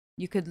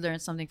you could learn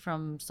something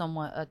from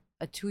someone,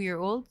 a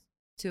 2-year-old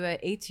to a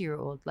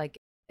 80-year-old. Like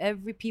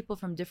every people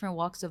from different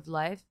walks of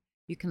life,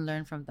 you can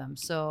learn from them.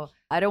 So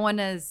I don't want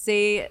to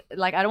say,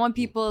 like, I don't want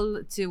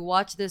people to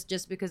watch this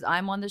just because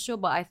I'm on the show,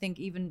 but I think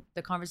even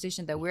the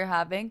conversation that we're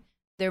having,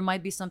 there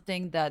might be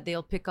something that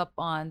they'll pick up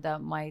on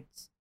that might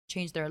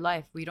change their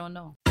life. We don't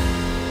know.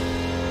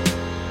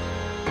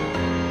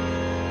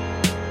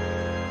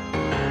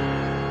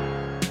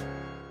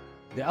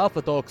 The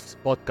Alpha Talks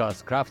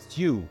podcast crafts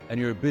you and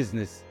your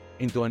business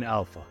into an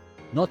alpha,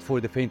 not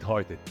for the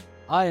faint-hearted.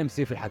 I am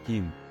Saif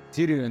Al-Hakim,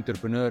 serial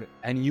entrepreneur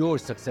and your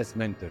success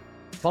mentor,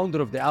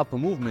 founder of the Alpha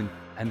movement,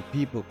 and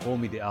people call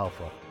me the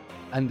Alpha.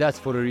 And that's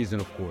for a reason,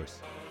 of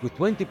course. With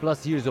 20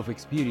 plus years of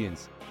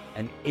experience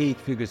and 8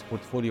 figures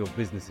portfolio of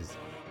businesses,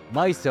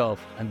 myself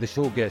and the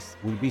show guests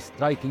will be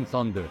striking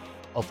thunder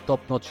of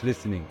top-notch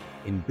listening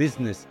in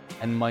business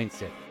and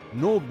mindset.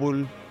 No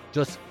bull,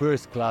 just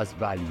first-class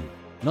value.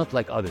 Not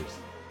like others.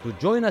 So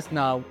join us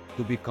now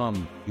to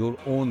become your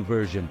own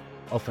version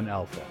of an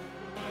alpha.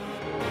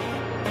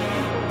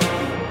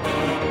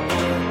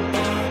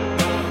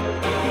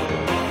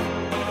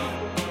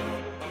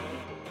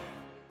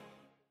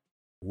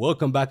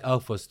 Welcome back,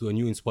 Alphas, to a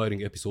new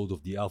inspiring episode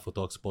of the Alpha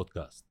Talks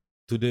podcast.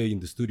 Today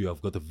in the studio,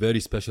 I've got a very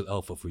special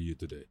alpha for you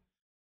today.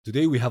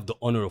 Today, we have the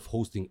honor of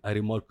hosting a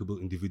remarkable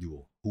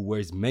individual who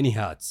wears many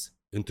hats: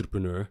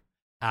 entrepreneur,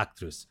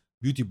 actress,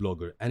 beauty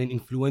blogger, and an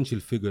influential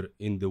figure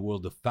in the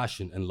world of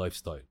fashion and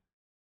lifestyle.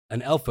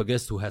 An alpha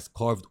guest who has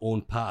carved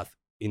own path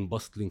in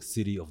bustling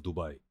city of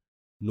Dubai,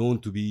 known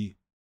to be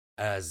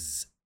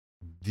as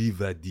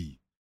Diva D.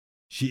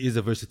 She is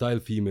a versatile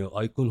female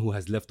icon who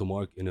has left a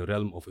mark in a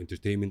realm of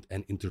entertainment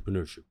and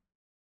entrepreneurship.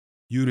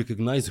 You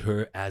recognize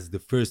her as the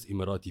first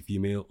Emirati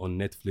female on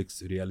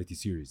Netflix reality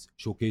series,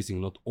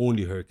 showcasing not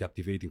only her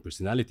captivating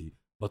personality,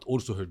 but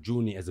also her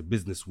journey as a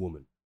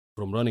businesswoman,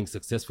 from running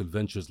successful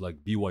ventures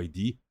like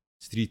BYD,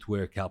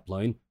 streetwear cap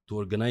line, to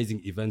organizing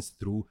events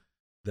through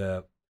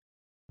the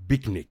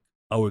picnic.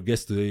 Our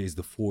guest today is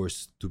the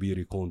force to be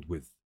reckoned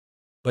with.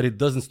 But it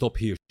doesn't stop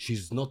here.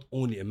 She's not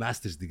only a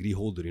master's degree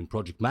holder in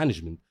project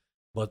management,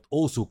 but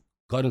also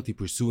currently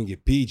pursuing a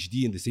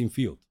PhD in the same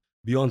field.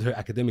 Beyond her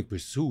academic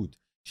pursuit,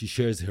 she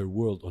shares her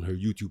world on her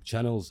YouTube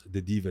channels,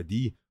 The Diva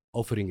D,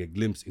 offering a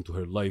glimpse into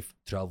her life,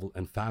 travel,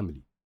 and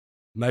family.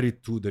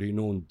 Married to the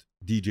renowned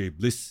DJ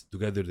Bliss,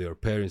 together they are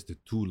parents to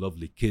 2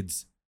 lovely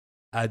kids,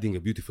 adding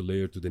a beautiful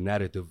layer to the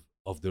narrative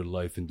of their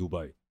life in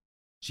Dubai.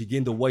 She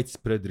gained a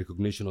widespread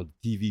recognition on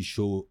the TV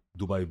show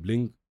Dubai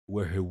Bling,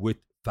 where her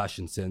wit,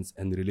 fashion sense,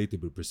 and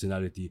relatable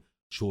personality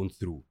shone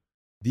through.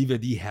 Diva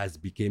D has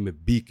become a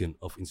beacon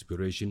of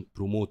inspiration,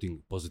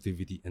 promoting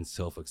positivity and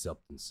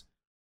self-acceptance.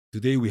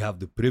 Today we have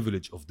the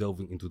privilege of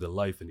delving into the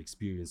life and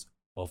experience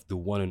of the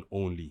one and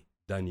only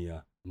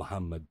Danya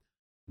Mohammed,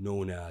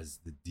 known as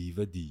the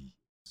Diva D.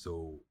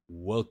 So,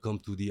 welcome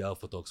to the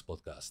Alpha Talks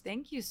podcast.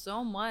 Thank you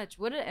so much.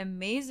 What an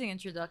amazing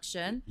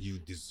introduction. You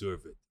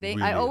deserve it. I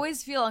really.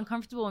 always feel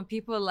uncomfortable when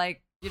people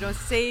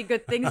say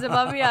good things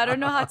about me. I don't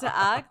know how to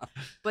act,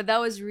 but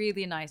that was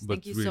really nice.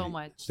 Thank you so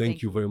much.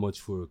 Thank you very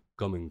much for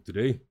coming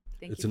today.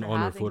 It's an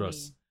honor for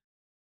us. Me.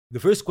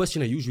 The first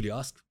question I usually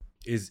ask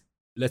is,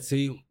 let's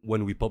say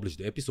when we publish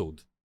the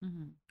episode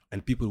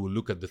and people will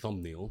look at the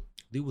thumbnail,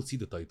 they will see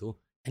the title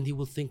and they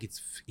will think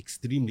it's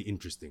extremely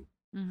interesting.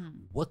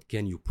 What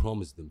can you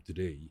promise them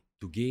today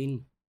to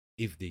gain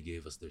if they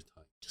gave us their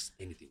time? Just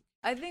anything.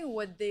 I think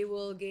what they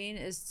will gain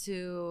is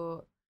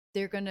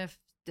they're going to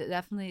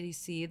definitely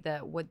see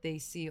that what they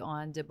see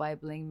on Dubai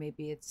Bling,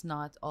 maybe it's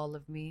not all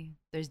of me.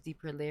 There's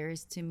deeper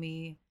layers to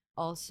me.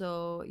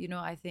 Also,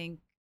 I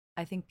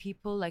think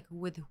people, like,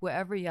 with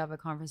whoever you have a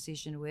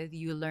conversation with,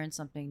 you learn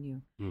something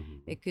new.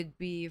 It could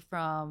be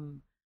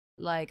from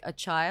like a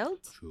child.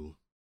 True.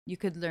 You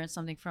could learn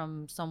something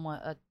from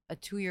someone, a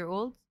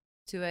 2-year-old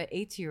to a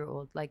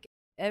 80-year-old. Like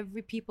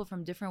every people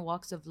from different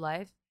walks of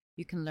life,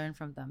 you can learn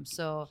from them.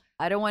 So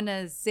I don't want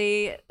to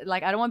say,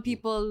 like, I don't want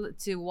people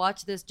to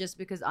watch this just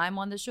because I'm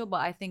on the show,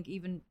 but I think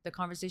even the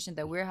conversation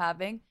that we're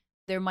having,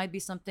 there might be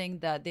something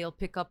that they'll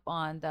pick up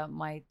on that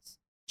might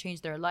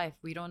change their life.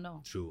 We don't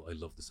know. True. I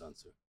love this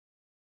answer.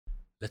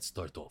 Let's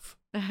start off.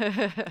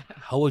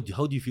 How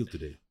do you feel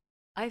today?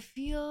 I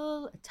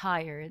feel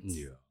tired.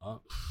 Yeah.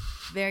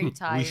 Very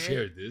tired. We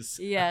shared this.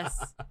 Yes.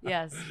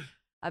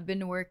 I've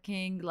been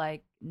working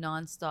like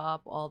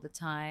nonstop all the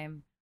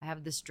time. I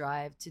have this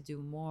drive to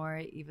do more,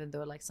 even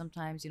though, like,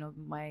 sometimes,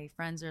 my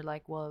friends are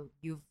like, well,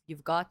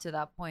 you've got to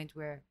that point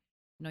where,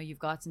 you've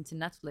gotten to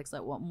Netflix.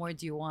 Like, what more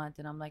do you want?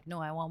 And I'm like,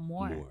 no, I want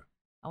more.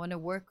 I want to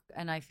work.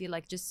 And I feel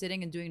like just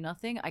sitting and doing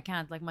nothing, I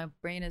can't. Like, my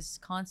brain is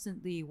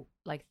constantly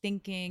like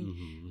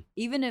thinking.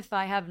 Even if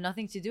I have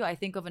nothing to do, I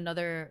think of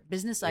another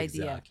business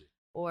idea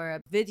or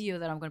a video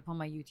that I'm going to put on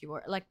my YouTube,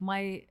 or like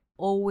my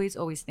always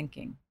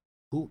thinking.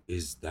 Who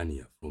is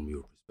Danya from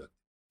your perspective?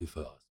 If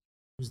I ask,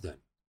 who's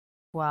Danya?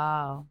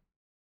 Wow.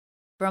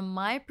 From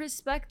my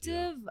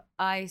perspective,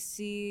 I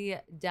see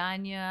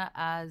Danya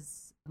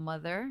as a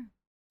mother.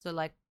 So,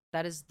 like,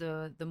 that is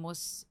the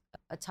most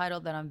a title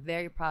that I'm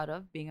very proud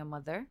of, being a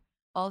mother.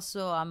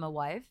 Also, I'm a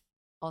wife.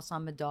 Also,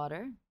 I'm a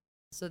daughter.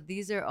 So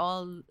these are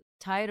all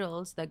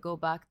titles that go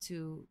back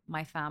to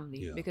my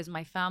family Yeah. because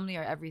my family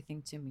are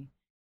everything to me.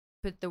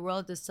 Put the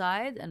world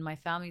aside and my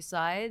family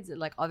side,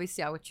 like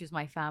obviously I would choose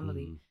my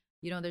family.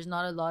 Mhm. There's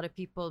not a lot of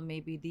people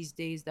maybe these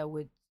days that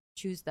would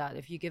choose that.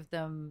 If you give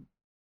them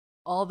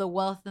all the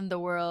wealth in the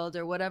world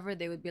or whatever,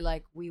 they would be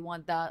like, we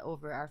want that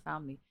over our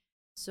family.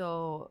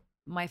 So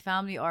my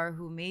family are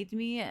who made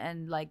me,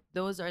 and like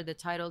those are the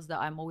titles that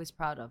I'm always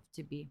proud of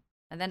to be.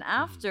 And then Mhm.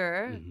 after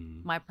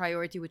Mhm. my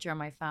priority, which are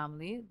my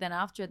family, then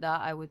after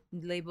that, I would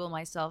label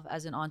myself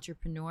as an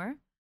entrepreneur,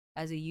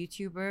 as a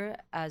YouTuber,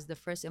 as the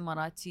first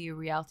Emirati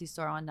reality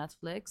star on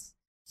Netflix.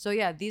 So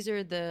yeah, these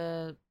are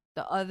the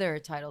other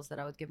titles that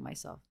I would give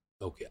myself.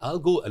 Okay, I'll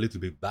go a little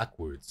bit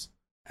backwards,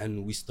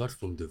 and we start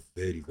from the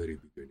very, very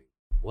beginning.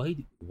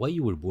 Why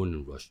you were born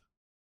in Russia?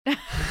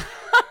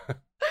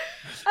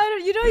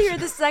 You're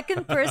the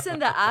second person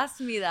that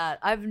asked me that.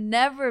 I've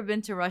never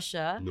been to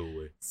Russia. No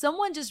way.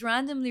 Someone just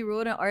randomly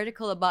wrote an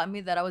article about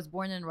me that I was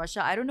born in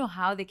Russia. I don't know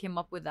how they came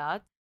up with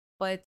that,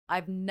 but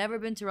I've never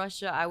been to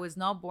Russia. I was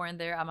not born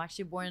there. I'm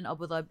actually born in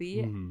Abu Dhabi.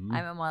 Mhm.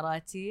 I'm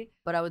Emirati,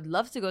 but I would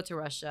love to go to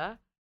Russia.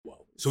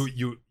 Wow. So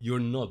you're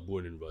not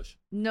born in Russia.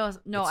 No,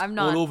 no, It's I'm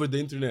not. all over the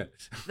internet.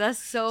 That's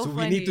so So funny.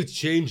 we need to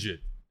change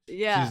it.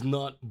 Yeah. She's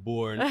not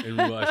born in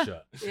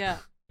Russia. Yeah,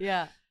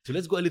 yeah. So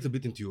let's go a little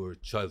bit into your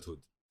childhood.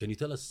 Can you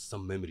tell us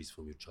some memories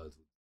from your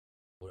childhood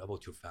or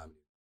about your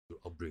family, your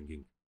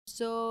upbringing?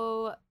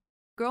 So,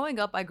 growing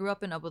up, I grew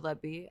up in Abu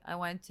Dhabi. I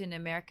went to an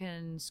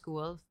American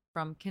school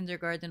from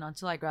kindergarten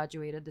until I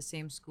graduated, the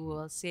same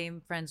school,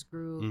 same friends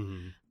group.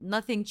 Mhm.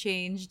 Nothing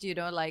changed,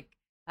 like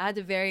I had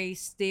a very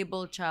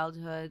stable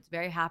childhood,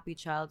 very happy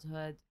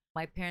childhood.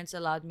 My parents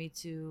allowed me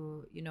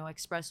to,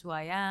 express who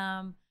I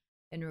am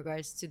in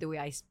regards to the way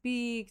I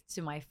speak,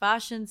 to my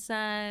fashion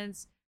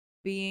sense,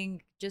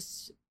 being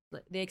just,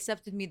 they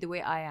accepted me the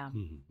way I am.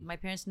 Mhm. My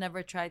parents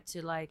never tried to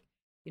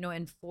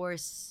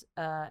enforce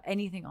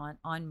anything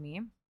on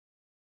me,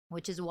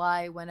 which is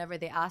why whenever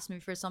they ask me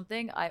for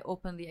something, I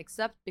openly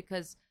accept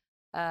because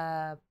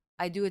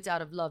I do it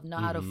out of love,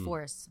 not out of Mhm.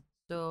 force.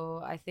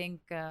 So I think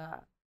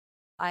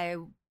I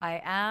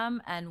I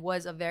am and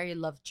was a very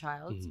loved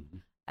child,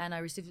 Mhm. and I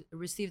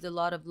received a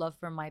lot of love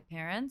from my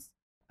parents,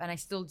 and I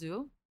still do,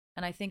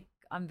 and I think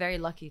I'm very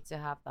lucky to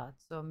have that.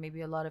 So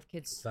maybe a lot of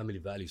kids, Family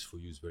values for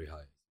you is very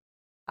high.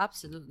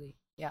 absolutely,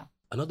 yeah.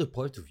 Another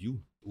part of you,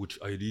 which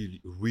I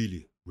really,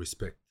 really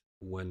respect,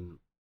 when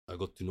I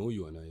got to know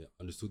you and I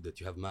understood that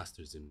you have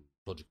masters in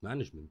project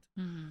management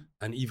Mhm.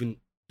 and even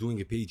doing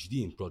a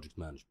PhD in project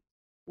management.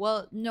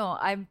 Well, no,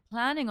 I'm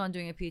planning on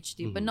doing a PhD,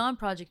 but Mhm. not in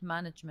project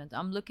management.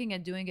 I'm looking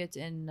at doing it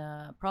in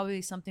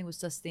probably something with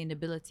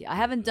sustainability. I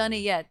haven't done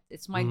it yet.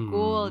 It's my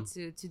goal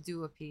Mhm. to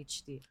do a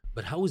PhD.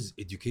 But how is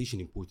education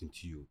important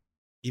to you,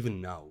 even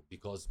now?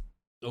 Because,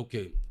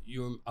 okay,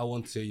 I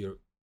won't say you're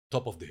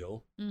top of the hill,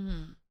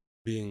 Hmm.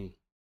 being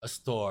a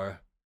star,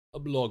 a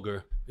blogger,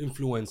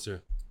 influencer,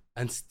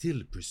 and still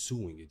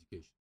pursuing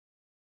education.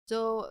 So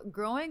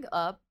growing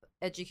up,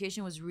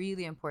 education was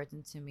really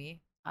important to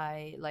me.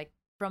 I like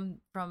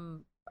from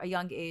a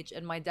young age,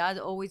 and my dad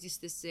always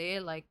used to say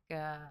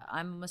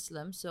I'm a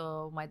Muslim,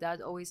 so my dad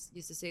always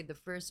used to say the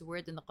first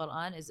word in the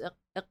Quran is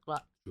iqra,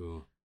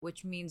 Sure.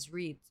 which means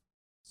read.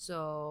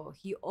 So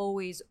he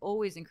always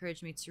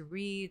encouraged me to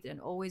read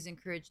and always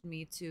encouraged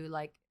me to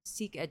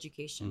seek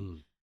education.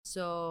 Mhm.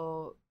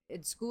 So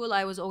in school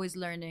I was always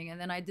learning, and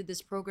then I did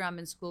this program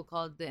in school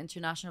called the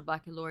International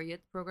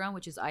Baccalaureate program,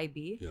 which is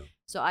IB. Yeah.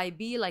 So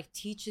IB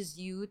teaches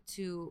you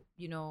to,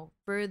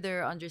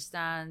 further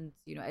understand,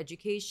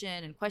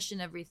 education and question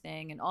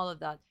everything and all of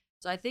that.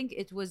 So I think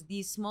it was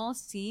these small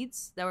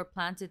seeds that were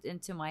planted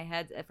into my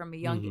head from a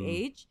young Mhm.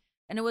 age,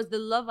 and it was the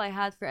love I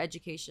had for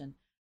education.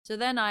 So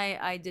then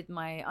I did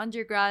my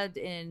undergrad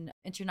in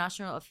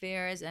international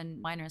affairs and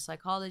minor in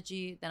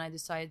psychology. Then I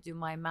decided to do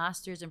my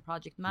master's in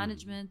project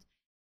management.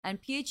 And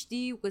PhD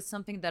was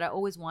something that I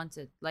always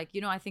wanted.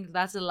 I think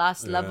that's the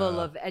last level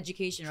Yeah. of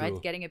education, right? True.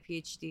 Getting a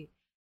PhD.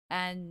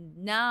 And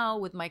now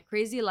with my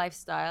crazy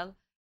lifestyle,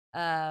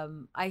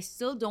 I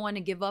still don't want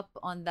to give up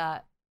on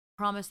that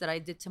promise that I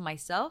did to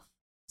myself,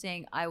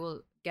 saying I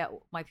will get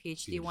my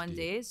PhD one PhD.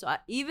 day. So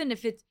even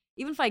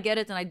if I get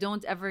it and I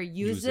don't ever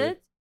use Use it.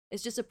 it,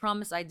 it's just a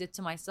promise I did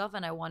to myself,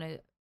 and I want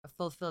to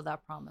fulfill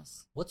that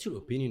promise. What's your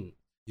opinion?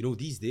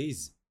 These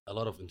days, a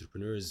lot of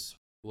entrepreneurs,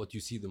 what you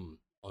see them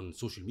on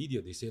social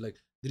media, they say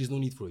there is no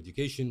need for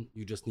education.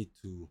 You just need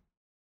to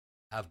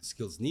have the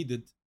skills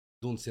needed.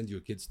 Don't send your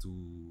kids to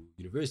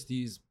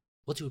universities.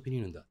 What's your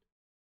opinion on that?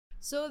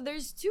 So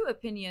there's two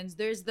opinions.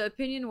 There's the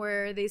opinion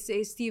where they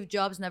say Steve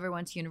Jobs never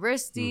went to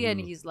university and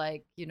Mhm. he's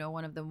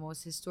one of the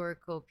most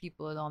historical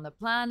people on the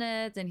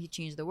planet and he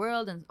changed the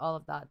world and all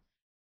of that.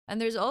 And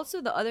there's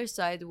also the other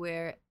side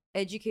where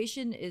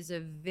education is a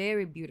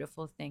very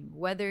beautiful thing,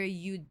 whether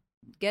you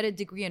get a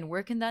degree and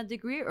work in that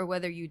degree or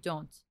whether you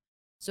don't.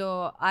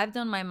 So I've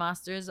done my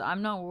master's.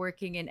 I'm not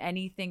working in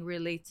anything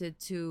related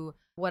to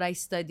what I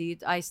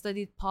studied. I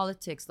studied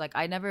politics. Like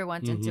I never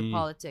went into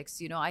politics.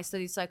 You know, I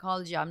studied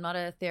psychology. I'm not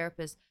a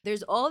therapist.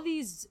 There's all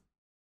these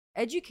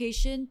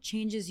education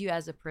changes you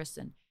as a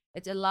person.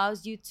 It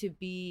allows you to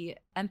be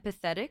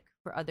empathetic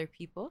for other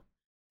people.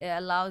 It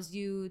allows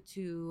you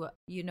to,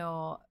 you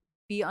know,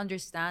 be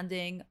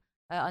understanding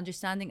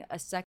a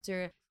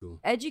sector. Cool.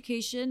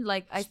 Education,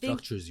 like I think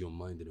structures your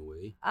mind in a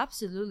way.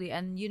 absolutely.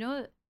 And you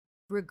know,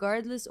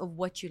 regardless of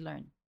what you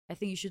learn, I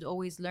think you should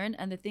always learn.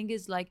 And the thing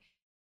is, like,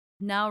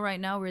 right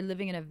now we're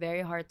living in a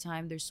very hard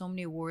time. There's so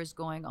many wars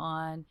going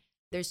on.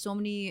 There's so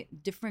many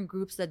different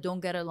groups that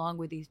don't get along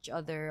with each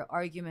other,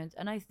 argument.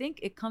 And I think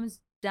it comes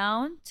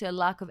down to a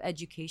lack of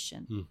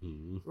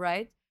education,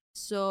 right?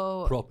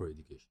 So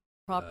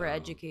proper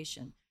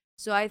education.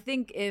 So I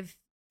think if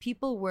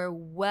people were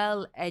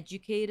well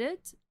educated,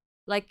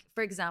 like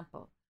for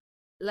example,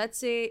 let's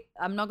say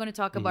I'm not going to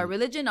talk about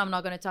religion, I'm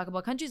not going to talk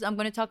about countries, I'm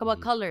going to talk about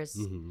colors.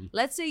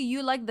 Let's say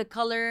you like the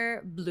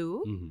color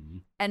blue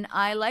and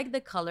I like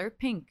the color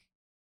pink.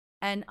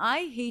 And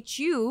I hate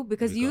you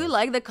because you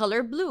like the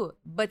color blue.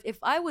 But if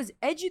I was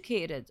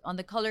educated on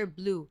the color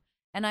blue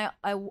and I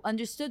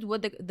understood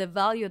what the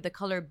value of the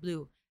color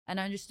blue, and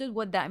I understood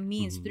what that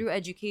means through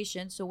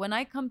education. So when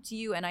I come to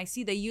you and I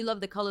see that you love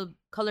the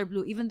color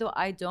blue, even though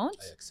I don't,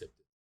 I accept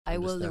it. I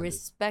will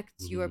respect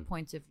your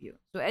point of view.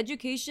 So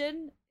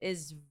education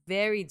is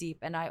very deep.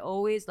 And I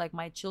always, like,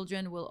 my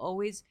children will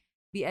always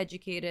be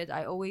educated.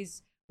 I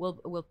always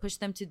will push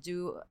them to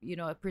do, you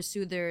know,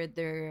 pursue their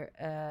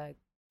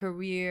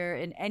career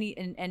in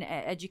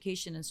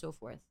education and so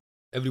forth.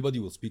 Everybody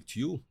will speak to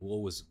you. We'll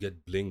always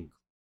get Bling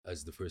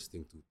as the first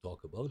thing to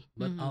talk about,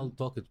 but I'll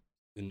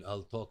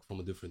talk from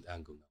a different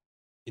angle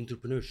now.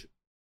 Entrepreneurship,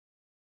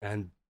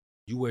 and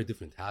you wear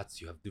different hats.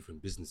 You have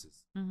different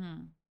businesses.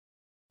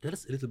 Tell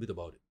us a little bit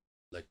about it,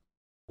 like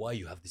why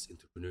you have this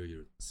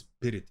entrepreneurial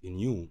spirit in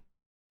you.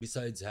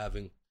 Besides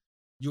having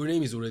your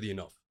name is already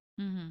enough.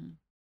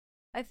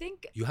 I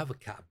think you have a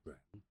cap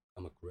brand.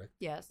 Am I correct?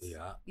 Yes.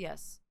 Yeah.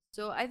 Yes.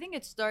 So I think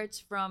it starts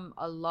from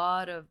a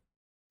lot of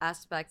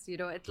aspects. You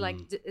know, it's like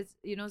it's,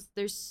 you know,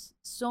 there's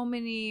so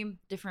many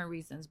different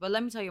reasons. But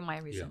let me tell you my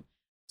reason. Yeah.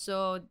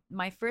 So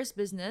my first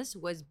business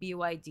was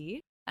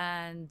BYD,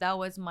 and that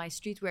was my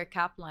streetwear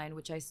cap line,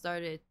 which I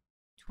started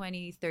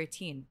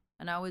 2013,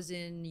 and I was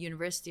in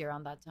university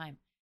around that time.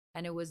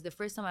 And it was the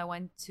first time I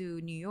went to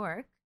New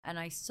York, and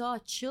I saw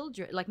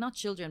children, like not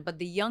children, but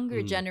the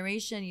younger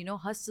generation, you know,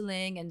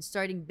 hustling and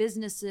starting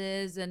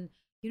businesses. And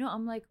you know,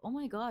 I'm like, oh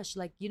my gosh,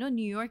 like, you know,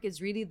 New York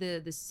is really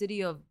the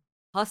city of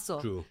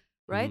hustle. True.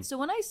 Right? So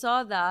when I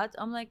saw that,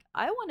 I'm like,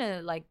 I want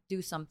to like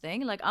do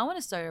something. Like I want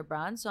to start a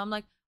brand. So I'm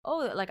like,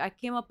 oh, like I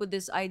came up with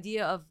this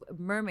idea of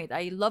mermaid.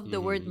 I love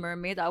the word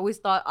mermaid. I always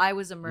thought I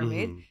was a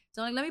mermaid.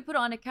 So I'm like, let me put it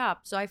on a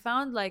cap. So I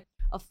found like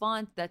a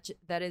font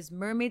that is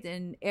mermaid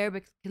in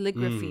Arabic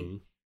calligraphy.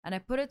 And I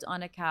put it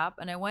on a cap,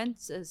 and I went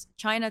to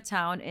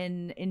Chinatown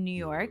in New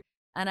York.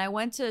 And I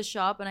went to a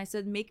shop and I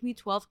said, make me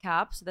 12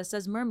 caps that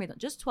says mermaid,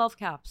 just 12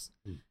 caps.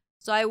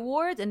 So I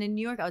wore it, and in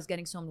New York, I was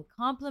getting so many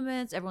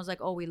compliments. Everyone's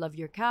like, oh, we love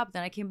your cap.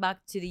 Then I came back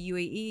to the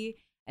UAE,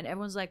 and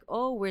everyone's like,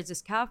 oh, where's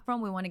this cap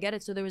from? We want to get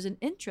it. So there was an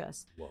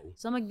interest. Whoa.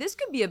 So I'm like, this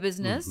could be a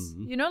business.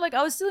 You know, like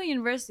I was still in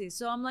university.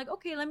 So I'm like,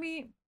 okay, let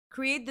me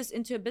create this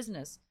into a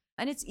business.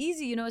 And it's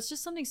easy, you know, it's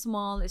just something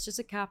small. It's just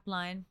a cap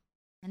line.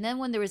 And then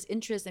when there was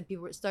interest and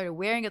people started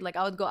wearing it, like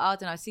I would go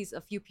out and I see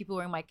a few people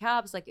wearing my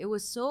caps. Like it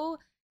was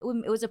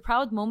a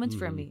proud moment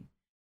for me.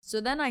 So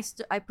then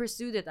I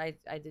pursued it.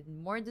 I did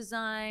more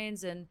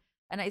designs, and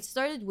it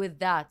started with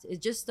that.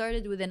 It just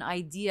started with an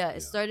idea.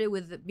 It started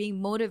with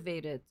being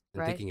motivated,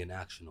 and right? taking an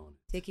action on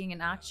it. Taking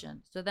an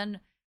action. So then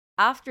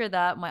after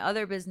that, my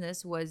other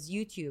business was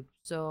YouTube.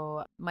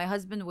 So my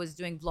husband was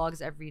doing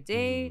vlogs every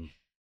day.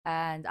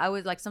 And I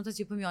was like, sometimes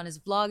he put me on his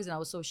vlogs and I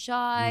was so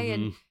shy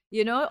and,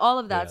 you know, all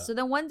of that. So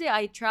then one day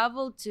I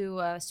traveled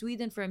to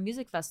Sweden for a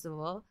music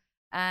festival.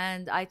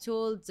 And I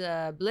told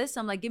Bliss,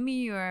 I'm like, give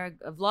me your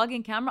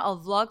vlogging camera.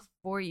 I'll vlog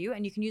for you,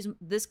 and you can use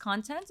this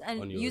content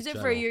and use it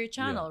for your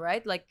channel,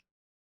 right? Like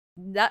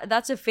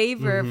that's a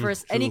favor for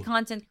any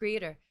content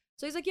creator.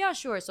 So he's like, yeah,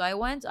 sure. So I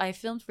went, I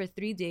filmed for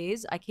 3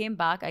 days. I came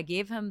back, I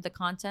gave him the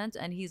content,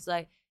 and he's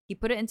like, he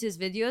put it into his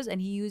videos,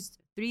 and he used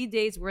 3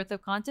 days worth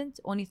of content.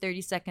 Only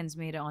 30 seconds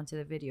made it onto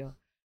the video.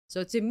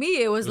 So to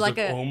me, it was like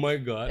oh my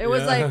God. It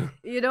was like,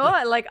 you know,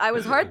 like I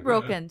was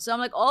heartbroken. So I'm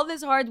like, all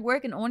this hard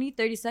work in only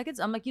 30 seconds.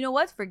 I'm like, you know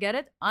what? Forget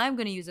it. I'm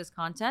going to use this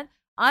content.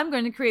 I'm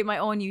going to create my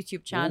own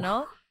YouTube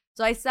channel.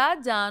 So I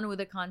sat down with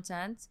the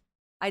content.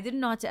 I didn't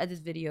know how to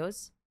edit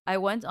videos. I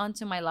went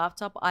onto my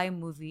laptop,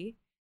 iMovie.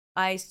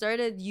 I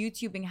started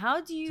YouTubing.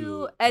 How do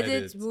you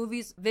edit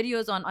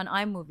videos on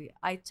iMovie?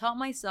 I taught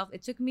myself.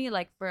 It took me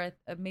like for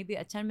maybe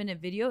a 10-minute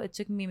video. It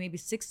took me maybe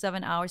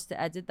 6-7 hours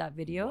to edit that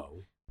video.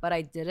 But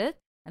I did it.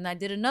 And I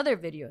did another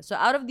video. So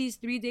out of these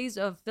 3 days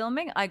of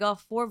filming, I got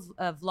 4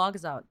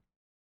 vlogs out.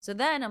 So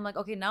then I'm like,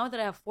 okay, now that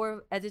I have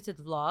 4 edited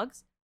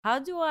vlogs,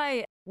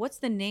 what's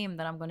the name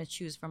that I'm going to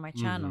choose for my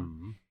channel?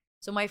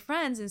 So my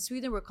friends in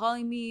Sweden were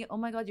calling me, oh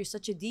my God, you're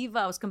such a diva.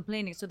 I was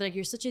complaining. So they're like,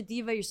 you're such a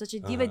diva,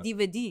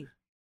 Diva D.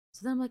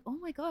 So then I'm like, oh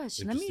my gosh,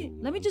 let me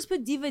Interesting. just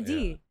put Diva D.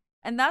 Yeah.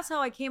 And that's how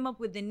I came up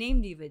with the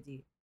name Diva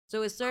D.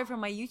 So it started from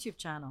my YouTube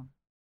channel.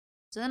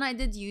 So then I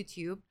did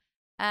YouTube,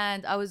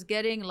 and I was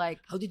getting like,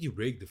 How did you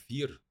break the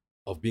fear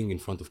of being in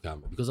front of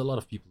camera? Because a lot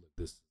of people like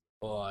this,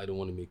 oh, I don't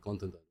want to make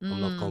content.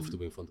 I'm not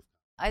comfortable in front of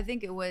camera. I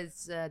think it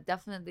was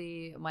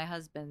definitely my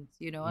husband,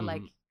 you know,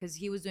 like, because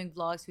he was doing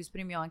vlogs, he was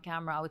putting me on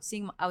camera. I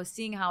was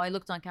seeing how I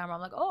looked on camera.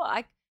 I'm like, oh,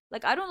 I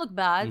don't look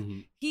bad.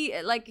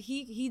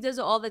 He does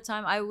it all the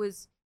time.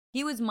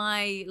 He was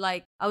my,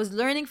 like, I was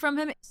learning from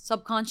him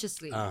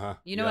subconsciously.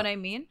 You know what I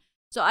mean?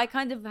 So I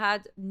kind of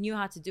knew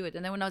how to do it.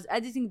 And then when I was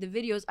editing the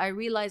videos, I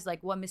realized like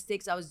what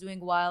mistakes I was doing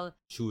while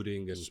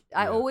shooting. And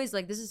I always,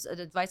 like, this is an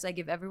advice I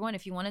give everyone.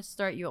 If you want to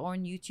start your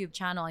own YouTube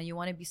channel and you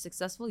want to be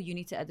successful, you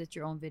need to edit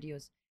your own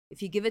videos.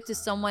 If you give it to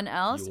someone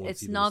else,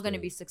 it's not going to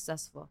be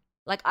successful.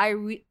 Like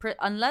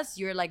unless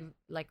you're like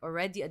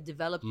already a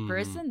developed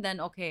person,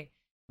 then okay.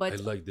 But I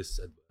like this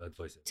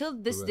advice.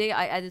 Till this day,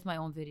 I edit my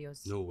own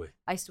videos. No way.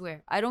 I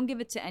swear, I don't give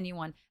it to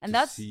anyone, and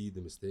to see the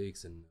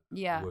mistakes and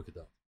work it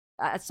out.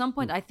 At some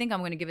point, I think I'm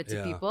going to give it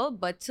to people,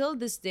 but till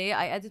this day,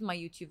 I edit my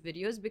YouTube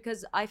videos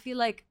because I feel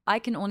like I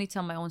can only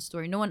tell my own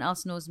story. No one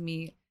else knows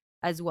me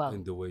as well.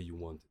 In the way you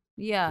want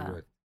it. Yeah.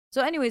 Correct.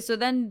 So anyway, so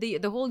then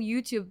the whole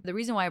YouTube, the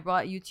reason why I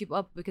brought YouTube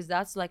up, because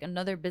that's like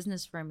another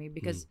business for me,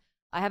 because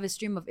I have a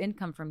stream of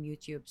income from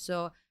YouTube.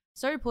 So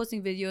started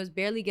posting videos,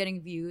 barely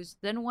getting views.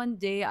 Then one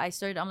day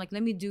I'm like,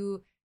 let me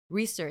do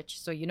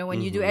research. So, you know,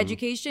 when you do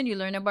education, you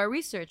learn about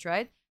research,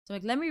 right? So I'm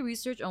like, let me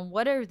research on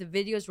what are the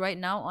videos right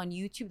now on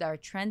YouTube that are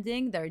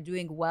trending, that are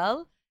doing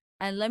well,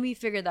 and let me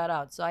figure that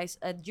out. So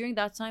during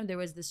that time, there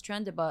was this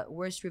trend about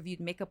worst reviewed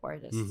makeup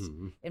artists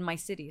in my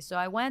city. So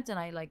I went and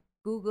I like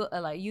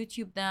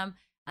YouTube them,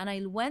 and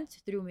I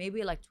went through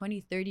maybe like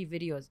 20, 30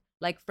 videos,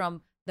 like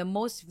from the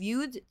most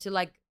viewed to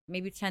like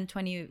maybe 10,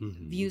 20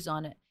 views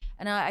on it.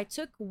 And I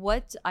took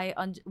what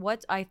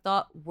I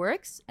thought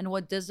works and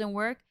what doesn't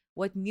work,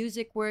 what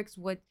music works,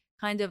 what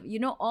kind of, you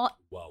know, all.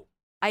 Wow.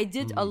 I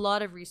did a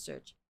lot of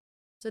research.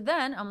 So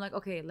then I'm like,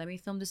 okay, let me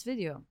film this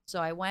video.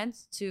 So I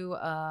went to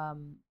a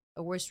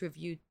worst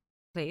reviewed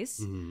place.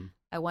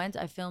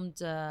 I filmed,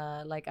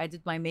 like I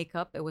did my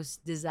makeup. It was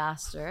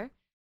disaster.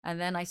 And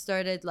then I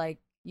started like,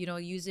 you know,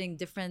 using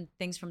different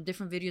things from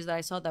different videos that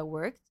I saw that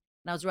worked.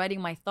 And I was writing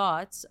my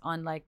thoughts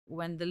on, like,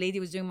 when the lady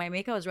was doing my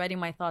makeup, I was writing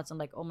my thoughts on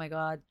like, oh my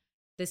God,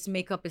 this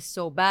makeup is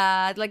so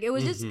bad. Like, it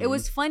was just, it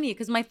was funny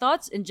because my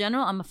thoughts in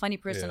general, I'm a funny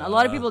person. A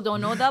lot of people don't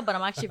know that, but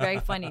I'm actually very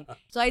funny.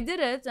 So I did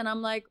it and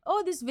I'm like,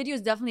 oh, this video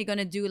is definitely going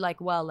to do like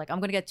well. Like, I'm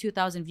going to get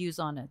 2,000 views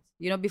on it.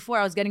 You know, before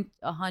I was getting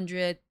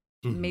 100,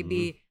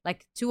 maybe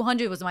like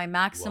 200 was my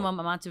maximum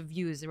amount of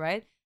views,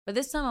 right? But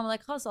this time I'm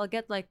like, oh, so I'll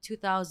get like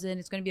 2,000.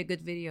 It's going to be a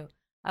good video.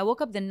 I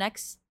woke up the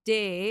next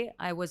day,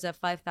 I was at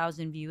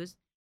 5,000 views.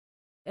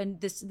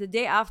 And the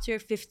day after,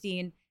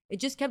 15. It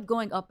just kept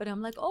going up, and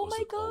I'm like, oh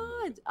my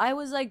God. I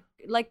was like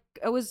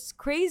it was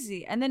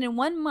crazy. And then in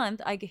 1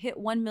 month, I hit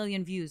 1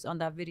 million views on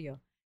that video.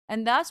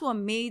 And that's what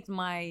made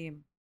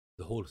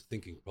the whole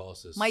thinking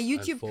process, my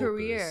YouTube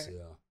career.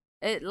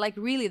 It, like,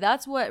 really,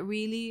 that's what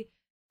really,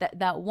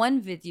 that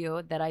one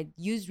video that I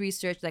used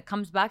research that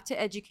comes back to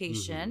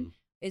education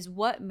is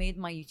what made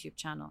my YouTube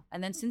channel.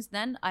 And then since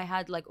then, I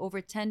had like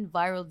over 10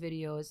 viral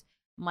videos.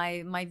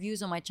 My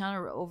views on my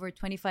channel were over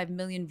 25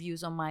 million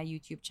views on my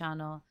YouTube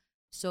channel.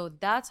 So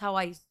that's how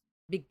I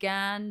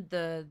began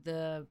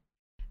the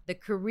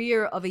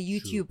career of a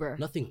YouTuber. True.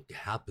 Nothing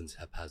happens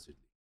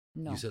haphazardly.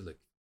 No. You said like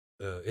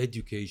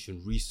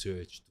education,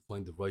 research to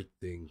find the right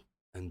thing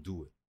and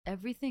do it.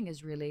 Everything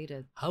is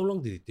related. How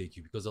long did it take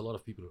you? Because a lot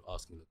of people are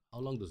asking, like, how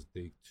long does it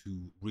take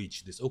to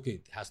reach this? Okay,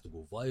 it has to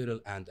go viral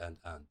and.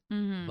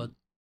 But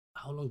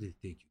how long did it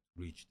take you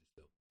to reach this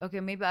though? Okay,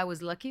 maybe I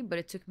was lucky, but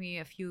it took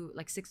me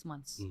 6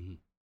 months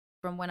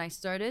from when I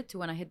started to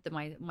when I hit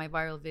my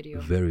viral video.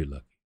 Very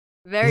lucky.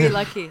 Very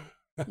lucky.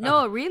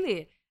 No,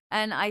 really.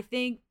 And I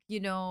think,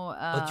 you know...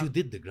 but you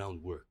did the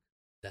groundwork.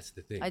 That's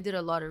the thing. I did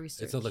a lot of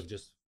research. It's not like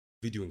just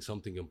videoing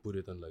something and put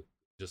it and like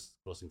just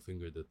crossing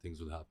finger that things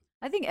will happen.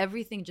 I think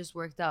everything just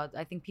worked out.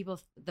 I think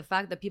the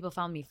fact that people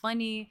found me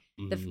funny,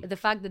 the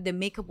fact that the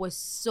makeup was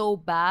so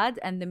bad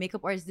and the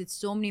makeup artist did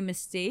so many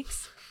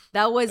mistakes,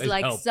 that was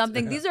like helped.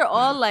 Something. These are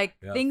all like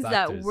things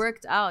factors. that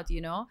worked out,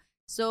 you know?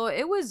 So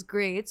it was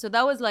great. So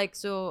that was like,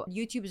 so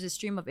YouTube is a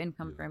stream of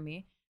income for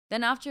me.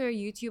 Then after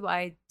YouTube,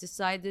 I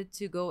decided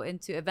to go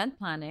into event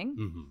planning,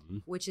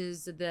 which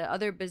is the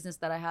other business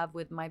that I have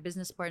with my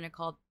business partner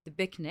called The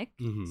Picnic.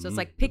 So it's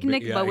like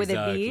picnic, but with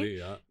a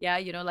B. Yeah,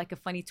 you know, like a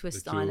funny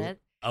twist on it.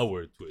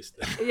 Our twist.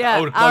 Yeah,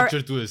 our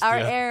culture twist. Our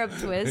Arab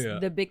twist,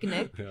 The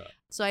Picnic. Yeah.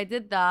 So I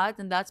did that,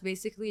 and that's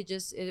basically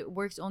just, it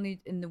works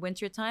only in the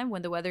winter time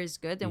when the weather is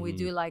good, and we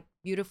do like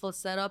beautiful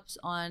setups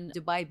on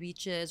Dubai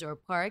beaches or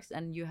parks,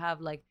 and you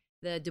have like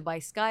the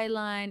Dubai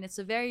skyline. It's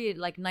a very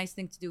like nice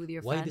thing to do with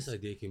your friends. Why this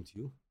idea came to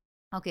you?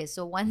 Okay,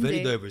 so one Very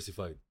day,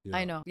 diversified. Yeah.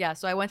 I know. Yeah,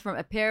 so I went from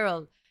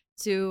apparel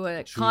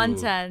to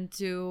content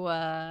to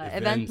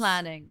event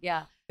planning.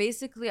 Yeah,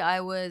 basically I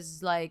was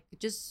like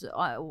just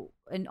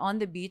on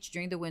the beach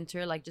during the winter,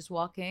 like just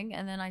walking,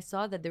 and then I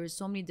saw that there was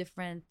so many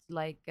different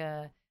like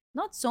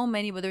not so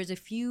many, but there's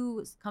a few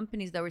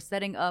companies that were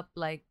setting up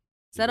like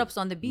setups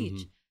on the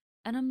beach,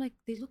 and I'm like,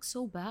 they look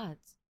so bad.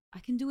 I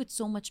can do it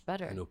so much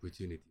better. An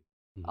opportunity.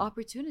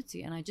 Opportunity,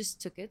 and I just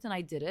took it and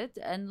I did it,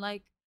 and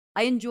like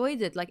I enjoyed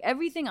it. Like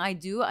everything I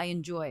do, I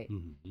enjoy.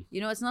 You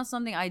know, it's not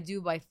something I do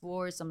by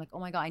force. I'm like,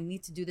 oh my God, I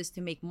need to do this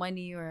to make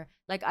money, or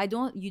like I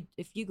don't.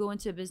 If you go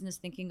into a business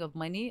thinking of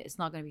money, it's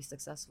not going to be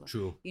successful.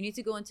 True. You need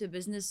to go into a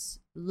business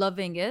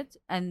loving it,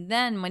 and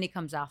then money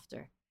comes after.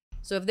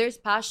 So if there's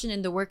passion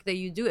in the work that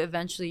you do,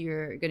 eventually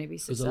you're going to be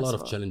successful. There's a lot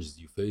of challenges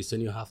you face,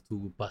 and you have to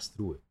pass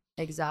through it.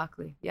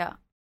 Exactly. Yeah.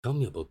 Tell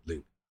me about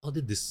Bling. How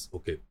did this?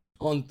 Okay,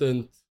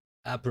 content,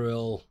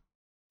 apparel,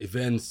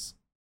 events,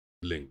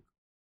 Bling.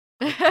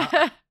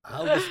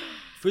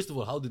 First of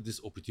all, how did this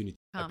opportunity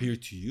appear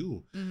to you,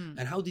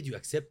 and how did you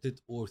accept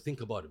it or think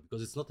about it?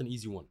 Because it's not an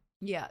easy one.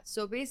 Yeah.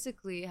 So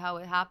basically, how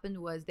it happened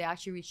was they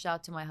actually reached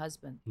out to my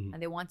husband,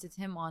 and they wanted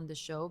him on the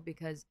show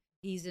because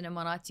he's an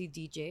Emirati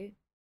DJ,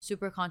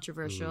 super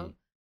controversial,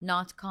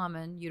 not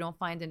common. You don't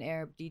find an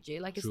Arab DJ.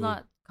 Like it's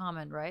not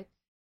common, right?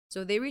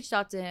 So they reached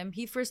out to him.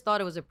 He first thought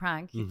it was a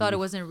prank. He thought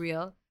it wasn't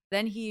real.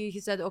 Then he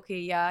said, okay,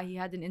 yeah, he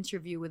had an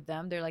interview with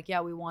them. They're like,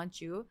 yeah, we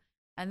want you.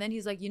 And then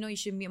he's like, you know, you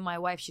should meet my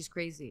wife. She's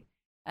crazy.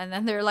 And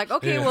then they're like,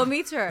 okay, we'll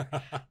meet her.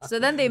 So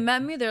then they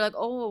met me. They're like,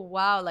 oh,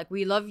 wow. Like,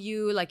 we love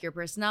you. Like, your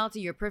personality.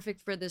 You're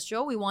perfect for this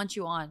show. We want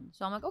you on.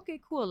 So I'm like, okay,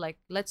 cool. Like,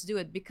 let's do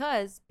it.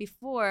 Because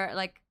before,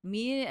 like,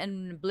 me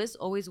and Bliss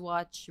always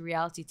watch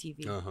reality TV.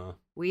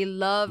 We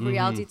love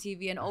reality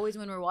TV. And always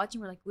when we're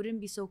watching, we're like, wouldn't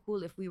it be so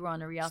cool if we were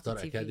on a reality Star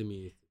TV?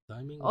 Academy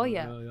timing? Oh,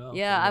 yeah.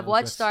 Yeah, I've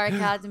watched Star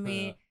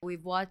Academy.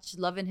 We've watched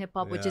Love and Hip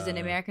Hop, which is an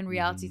American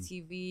reality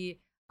TV.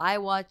 I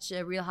watch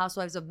Real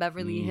Housewives of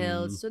Beverly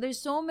Hills. So there's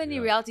so many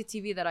reality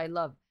TV that I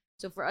love.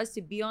 So for us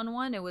to be on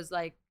one, it was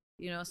like,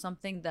 you know,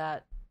 something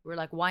that we're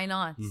like, why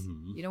not?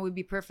 You know, we'd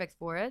be perfect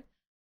for it.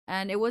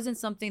 And it wasn't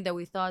something that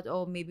we thought,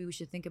 oh, maybe we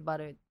should think about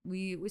it.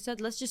 We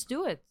said, let's just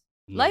do it.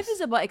 Life is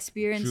about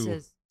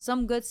experiences. True.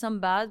 Some good, some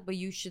bad, but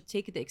you should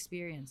take the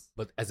experience.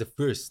 But as a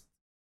first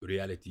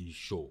reality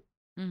show,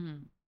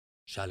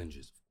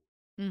 challenges.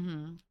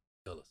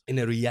 Tell us. In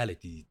a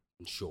reality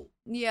show.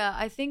 Yeah,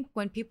 I think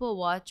when people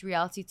watch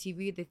reality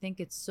TV, they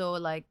think it's so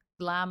like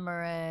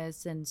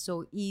glamorous and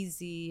so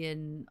easy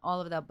and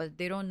all of that, but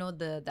they don't know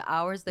the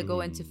hours that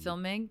go into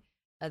filming,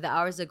 the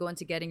hours that go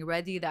into getting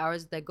ready, the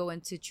hours that go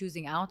into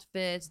choosing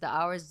outfits, the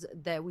hours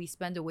that we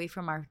spend away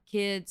from our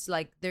kids.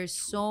 Like there's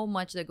so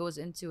much that goes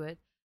into it,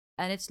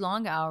 and it's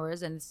long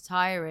hours and it's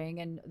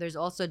tiring, and there's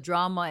also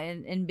drama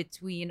in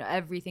between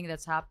everything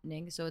that's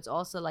happening. So it's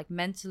also like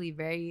mentally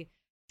very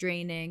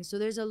draining. So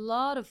there's a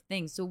lot of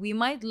things. So we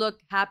might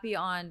look happy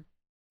on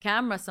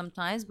camera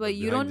sometimes, but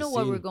you don't know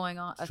what we're going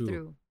on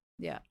through.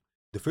 Yeah.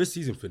 The first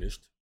season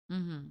finished.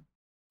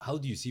 How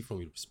do you see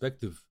from your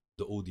perspective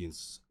the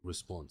audience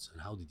response,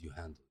 and how did you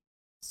handle it?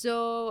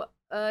 So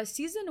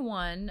season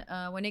 1,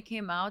 when it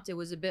came out, it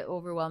was a bit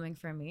overwhelming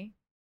for me.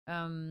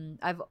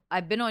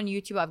 I've been on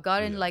YouTube. I've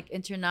gotten like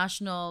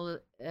international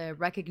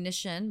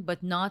recognition,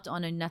 but not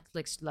on a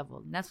Netflix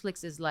level.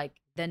 Netflix is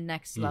like the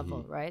next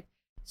level, right?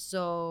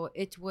 So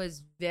it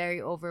was very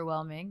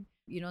overwhelming.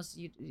 You know, so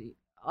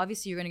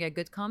obviously you're going to get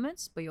good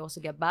comments, but you also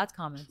get bad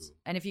comments. True.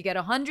 And if you get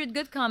 100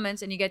 good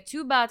comments and you get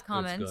 2 bad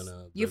comments,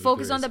 you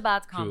focus on the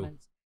bad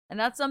comments. And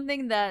that's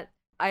something that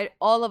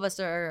all of us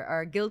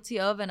are guilty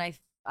of. And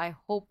I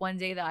hope one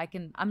day that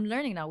I'm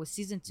learning now with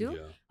season 2. Yeah.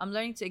 I'm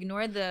learning to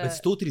ignore the...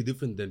 It's totally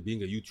different than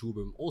being a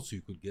YouTuber. Also,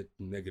 you could get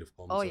negative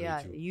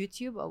comments on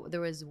YouTube.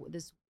 There was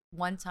this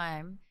one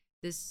time,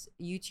 a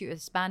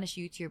Spanish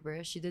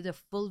YouTuber, she did a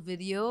full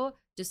video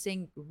just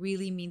saying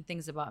really mean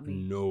things about me.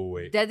 No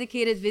way.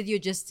 Dedicated video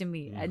just to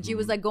me. And she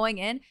was like going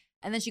in,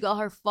 and then she got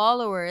her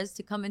followers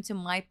to come into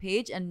my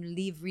page and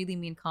leave really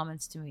mean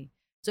comments to me.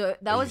 So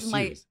that was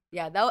my...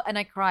 Yeah, and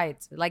I cried.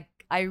 Like,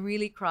 I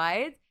really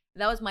cried.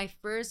 That was my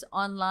first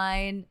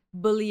online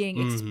bullying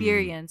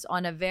experience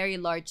on a very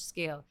large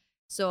scale.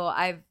 So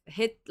I've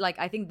hit, like,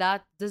 I think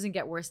that doesn't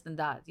get worse than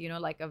that. You know,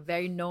 like a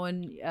very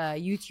known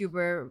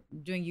YouTuber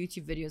doing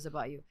YouTube videos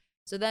about you.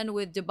 So then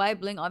with Dubai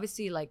Bling,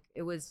 obviously, like,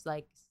 it was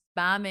like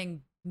spamming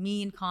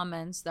mean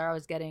comments that I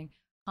was getting.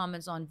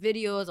 Comments on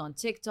videos, on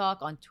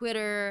TikTok, on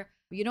Twitter,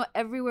 you know,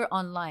 everywhere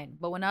online.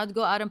 But when I would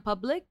go out in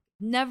public,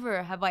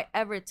 never have I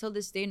ever, till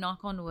this day,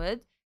 knock on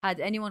wood,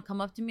 had anyone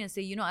come up to me and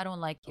say, you know, I don't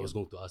like you. I was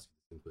going to ask you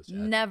the same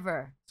question.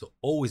 Never. So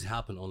always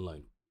happen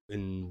online.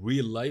 In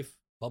real life,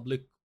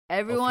 public,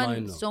 everyone,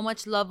 offline, no. So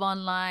much love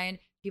online.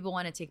 People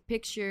want to take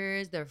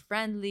pictures. They're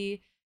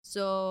friendly.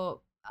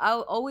 So I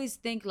always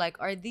think, like,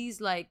 are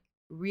these like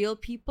real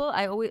people?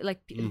 I always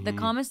like the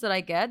comments that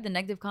I get, the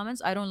negative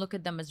comments. I don't look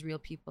at them as real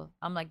people.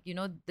 I'm like, you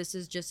know, this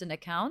is just an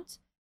account.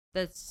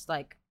 That's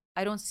like,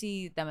 I don't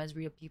see them as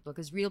real people,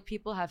 because real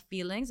people have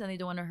feelings and they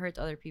don't want to hurt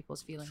other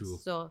people's feelings. True.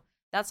 So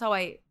that's how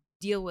I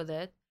deal with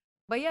it.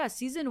 But yeah,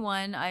 season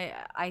 1,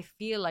 I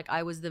feel like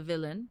I was the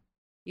villain.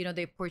 You know,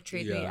 they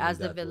portrayed me as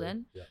the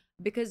villain. Yeah.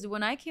 because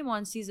when I came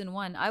on season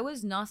 1, I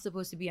was not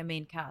supposed to be a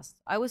main cast.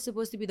 I was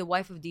supposed to be the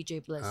wife of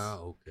DJ Bliss. Ah,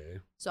 okay.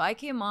 So I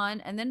came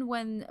on, and then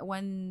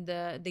when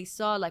they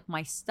saw like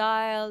my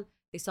style,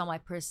 they saw my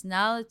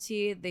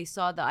personality, they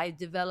saw that I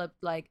developed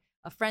like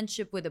a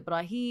friendship with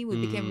Ibrahim.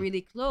 We became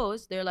really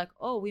close. They're like,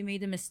 oh, we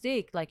made a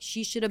mistake. Like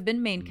she should have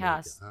been main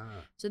cast.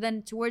 So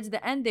then towards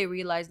the end, they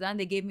realized that, and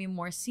they gave me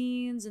more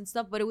scenes and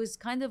stuff. But it was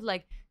kind of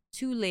like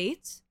too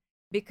late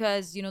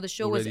because the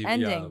show was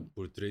ending. Yeah,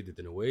 portrayed it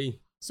in a way.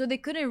 So they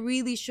couldn't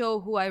really show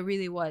who I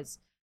really was.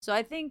 So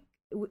I think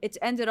it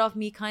ended off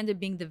me kind of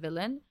being the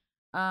villain.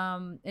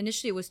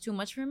 Initially, it was too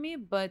much for me,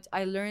 but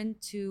I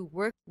learned to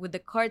work with the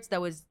cards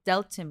that was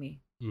dealt to me.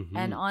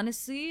 And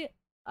honestly,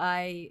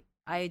 I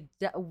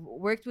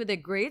worked with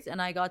it great,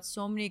 and I got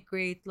so many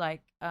great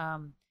like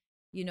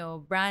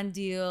brand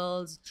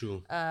deals,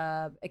 True.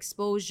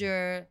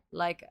 Exposure.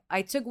 Like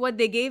I took what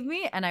they gave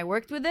me and I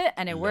worked with it,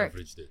 and it worked.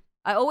 Leveraged it.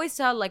 I always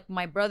tell like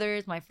my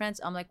brothers, my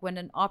friends, I'm like, when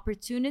an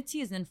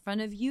opportunity is in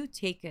front of you,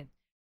 take it.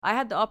 I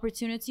had the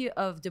opportunity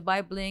of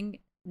Dubai Bling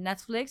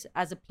Netflix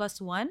as a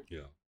 +1.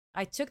 Yeah.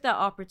 I took that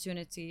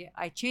opportunity.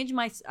 I changed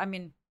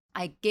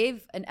I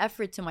gave an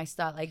effort to my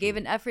style. I gave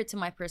an effort to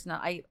my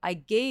personality. I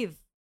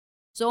gave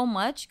so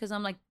much because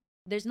I'm like,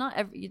 there's not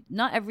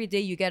every day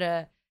you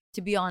get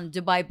to be on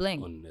Dubai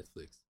Bling on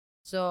Netflix.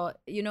 So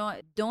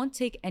don't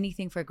take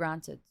anything for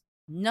granted.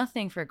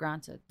 Nothing for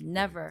granted.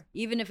 Never. Right.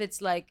 Even if it's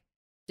like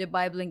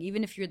Dubai Bling,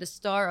 even if you're the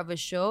star of a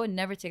show,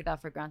 never take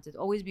that for granted.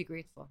 Always be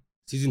grateful.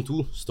 Season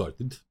 2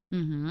 started.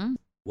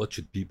 What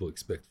should people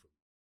expect from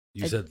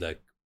you? You said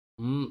like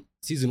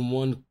season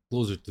 1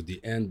 closer to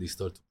the end they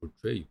start to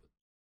portray, but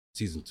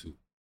season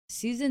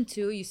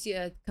 2 you see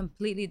a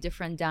completely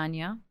different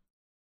Danya.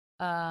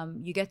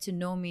 You get to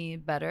know me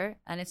better,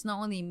 and it's not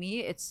only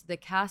me, it's the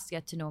cast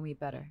get to know me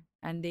better,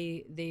 and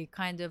they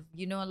kind of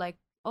like,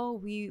 oh,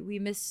 we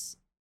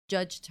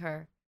misjudged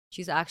her,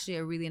 she's actually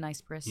a really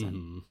nice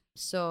person.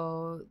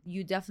 So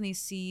you definitely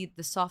see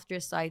the softer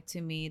side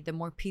to me, the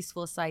more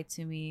peaceful side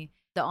to me,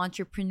 the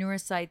entrepreneur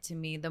side to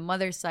me, the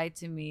mother side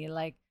to me,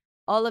 like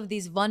all of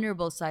these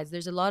vulnerable sides.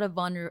 There's a lot of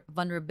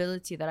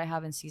vulnerability that I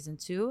have in season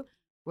 2,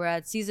 where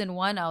at season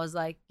 1 I was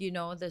like,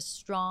 the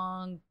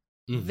strong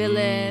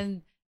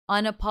villain,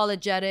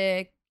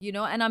 unapologetic,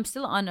 and I'm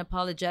still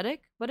unapologetic,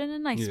 but in a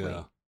nice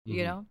way,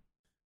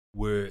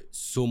 We're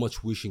so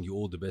much wishing you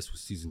all the best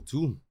with season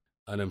 2,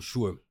 and I'm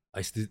sure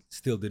I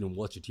still didn't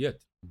watch it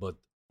yet, but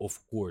of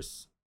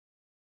course,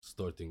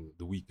 starting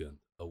the weekend,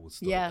 I will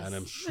start, yes. And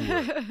I'm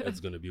sure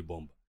it's gonna be a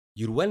bomb.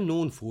 You're well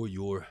known for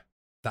your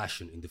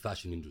fashion in the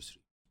fashion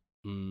industry.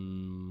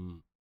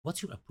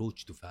 What's your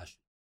approach to fashion?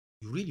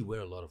 You really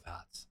wear a lot of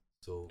hats,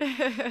 so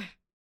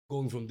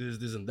going from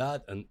this and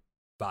that, and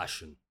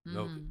fashion.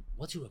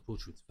 What's your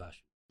approach with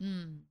fashion?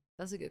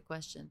 That's a good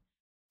question.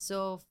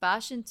 So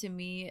fashion to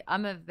me,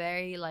 I'm a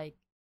very like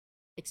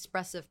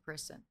expressive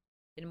person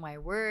in my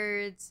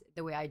words,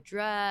 the way I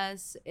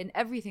dress, in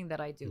everything that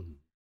I do.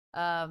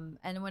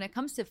 And when it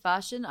comes to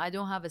fashion, I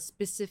don't have a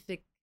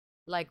specific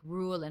like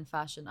rule in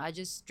fashion. I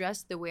just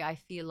dress the way I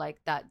feel like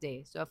that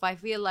day. So if I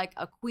feel like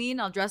a queen,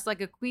 I'll dress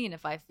like a queen.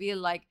 If I feel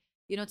like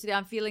today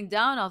I'm feeling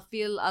down,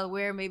 I'll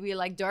wear maybe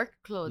like dark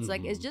clothes.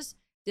 Like it just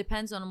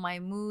depends on my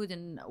mood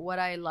and what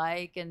I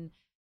like. And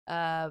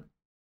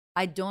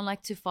I don't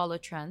like to follow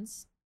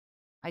trends.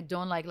 I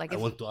don't like I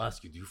want to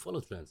ask you, do you follow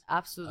trends?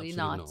 Absolutely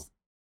not. No.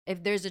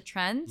 If there's a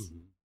trend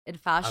in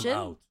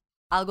fashion,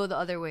 I'll go the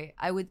other way.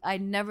 I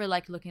never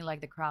like looking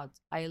like the crowd.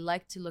 I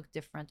like to look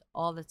different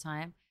all the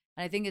time.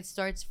 And I think it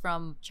starts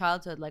from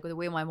childhood, like the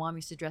way my mom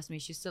used to dress me.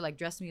 She used to like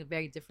dress me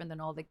very different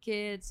than all the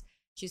kids.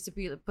 She used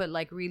to put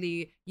like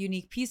really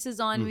unique pieces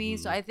on me.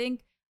 So I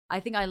think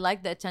I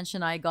like the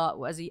attention I got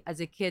as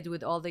a kid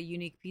with all the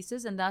unique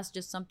pieces, and that's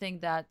just something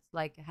that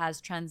like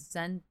has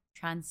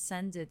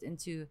transcended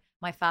into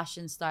my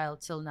fashion style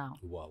till now.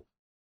 Wow.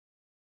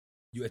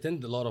 You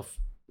attend a lot of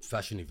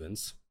fashion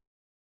events.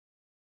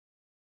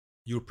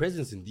 Your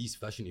presence in these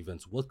fashion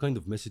events, what kind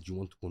of message you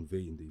want to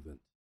convey in the event?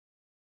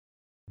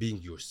 Being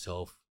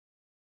yourself.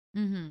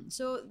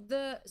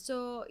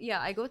 So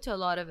yeah, I go to a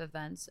lot of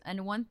events,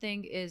 and one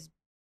thing is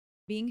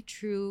being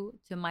true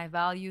to my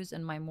values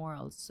and my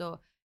morals. So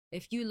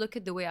if you look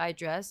at the way I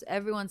dress,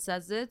 everyone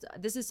says it.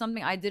 This is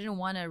something I didn't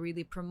want to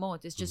really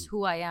promote. It's just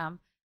who I am.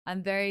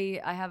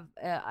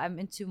 I'm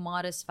into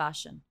modest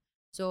fashion.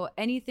 So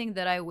anything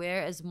that I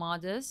wear is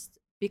modest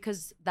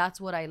because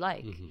that's what I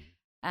like.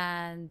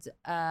 And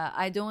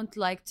I don't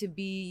like to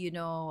be,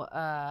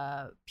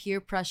 peer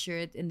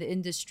pressured in the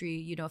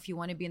industry. If you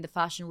want to be in the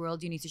fashion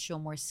world, you need to show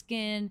more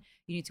skin.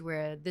 You need to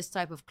wear this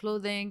type of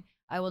clothing.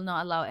 I will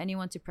not allow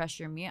anyone to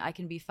pressure me. I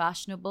can be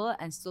fashionable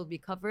and still be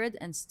covered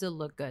and still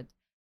look good.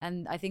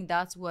 And I think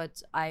that's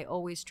what I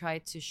always try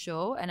to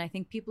show. And I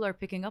think people are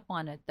picking up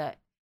on it, that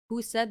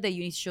who said that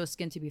you need to show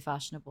skin to be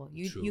fashionable?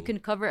 You can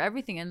cover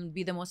everything and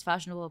be the most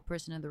fashionable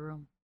person in the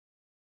room.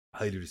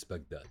 Highly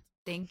respect that.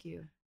 Thank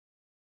you.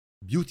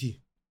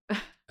 Beauty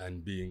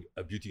and being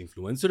a beauty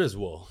influencer as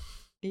well.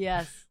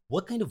 Yes.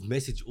 What kind of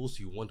message also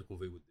you want to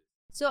convey with this?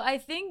 So I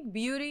think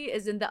beauty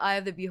is in the eye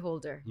of the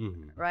beholder,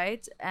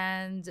 right?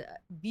 And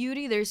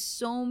beauty, there's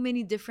so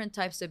many different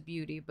types of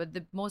beauty, but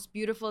the most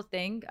beautiful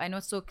thing, I know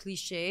it's so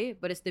cliche,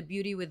 but it's the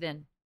beauty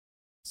within.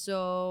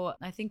 So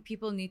I think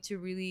people need to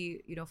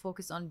really,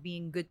 focus on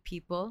being good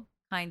people,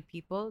 kind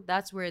people.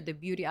 That's where the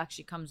beauty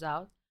actually comes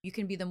out. You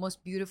can be the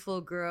most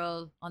beautiful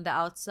girl on the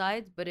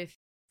outside, but if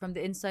from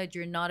the inside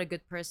you're not a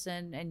good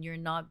person and you're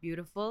not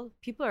beautiful,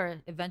 people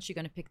are eventually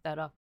going to pick that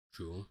up.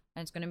 True.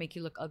 And it's going to make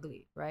you look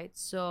ugly, right?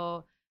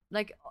 So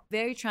like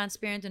very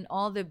transparent in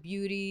all the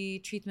beauty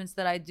treatments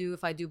that I do.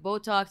 If I do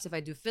Botox, if I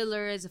do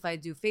fillers, if I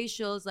do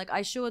facials, like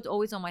I show it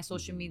always on my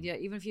social media.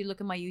 Even if you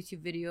look at my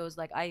YouTube videos,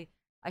 like I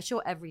show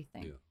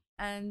everything. Yeah.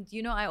 And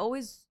I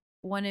always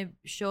want to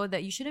show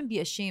that you shouldn't be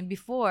ashamed.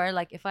 Before,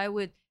 like if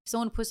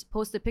someone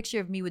post a picture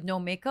of me with no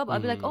makeup,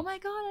 I'd be like, oh my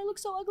God, I look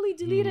so ugly,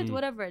 delete it,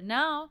 whatever.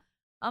 Now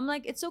I'm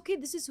like, it's okay,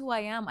 this is who I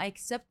am. I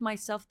accept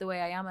myself the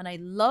way I am and I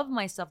love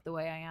myself the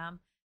way I am.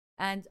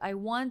 And I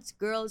want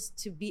girls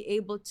to be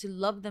able to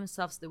love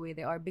themselves the way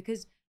they are,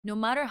 because no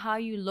matter how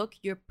you look,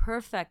 you're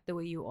perfect the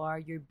way you are.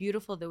 You're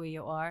beautiful the way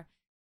you are.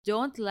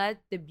 Don't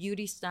let the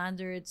beauty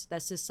standards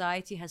that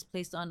society has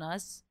placed on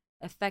us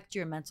affect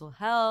your mental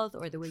health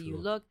or the way you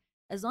look.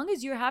 As long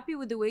as you're happy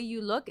with the way you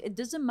look, it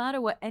doesn't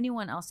matter what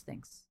anyone else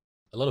thinks.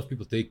 A lot of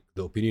people take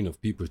the opinion of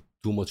people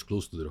too much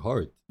close to their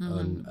heart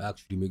and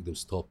actually make them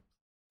stop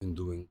in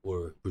doing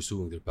or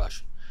pursuing their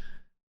passion.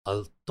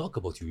 I'll talk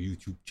about your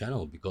YouTube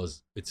channel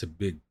because it's a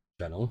big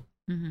channel.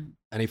 And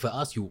if I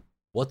ask you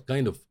what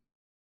kind of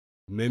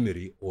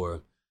memory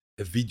or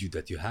a video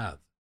that you have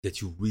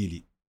that you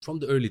really, from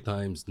the early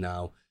times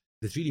now,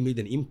 that really made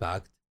an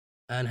impact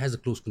and has a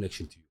close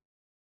connection to you?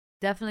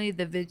 Definitely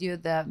the video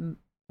that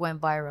went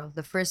viral.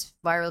 The first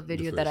viral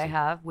video that I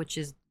have, which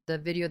is the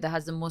video that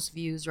has the most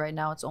views right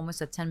now. It's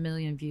almost at 10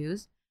 million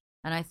views.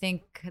 And I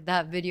think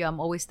that video, I'm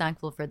always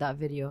thankful for that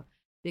video,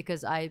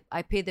 because I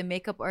paid the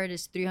makeup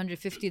artist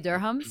 350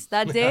 dirhams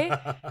that day.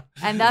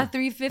 And that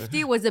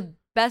 350 was the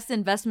best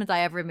investment I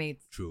ever made.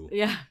 True.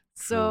 Yeah.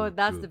 So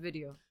that's the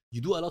video.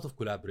 You do a lot of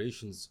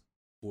collaborations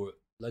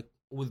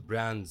with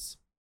brands.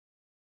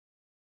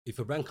 If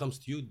a brand comes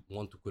to you,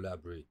 want to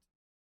collaborate,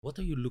 what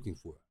are you looking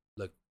for?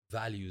 Like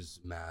values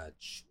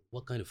match?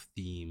 What kind of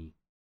theme?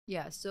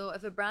 Yeah. So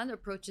if a brand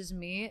approaches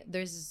me,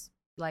 there's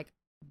like,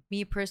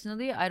 me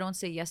personally, I don't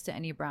say yes to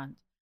any brand.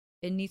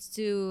 It needs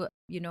to,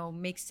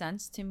 make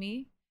sense to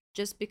me.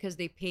 Just because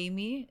they pay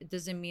me, it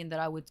doesn't mean that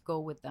I would go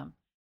with them.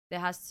 It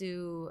has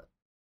to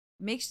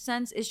make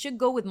sense. It should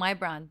go with my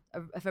brand.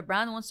 If a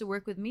brand wants to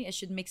work with me, it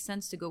should make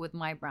sense to go with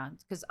my brand,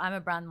 because I'm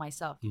a brand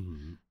myself.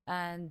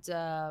 And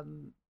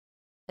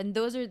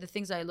those are the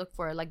things I look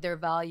for, like their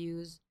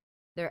values,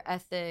 their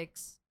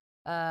ethics,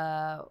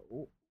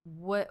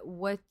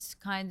 what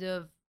kind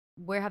of,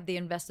 where have they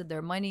invested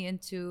their money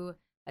into.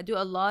 I do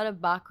a lot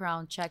of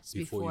background checks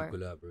before you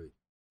collaborate.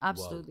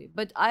 Absolutely. Wow.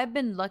 But I've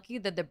been lucky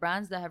that the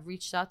brands that have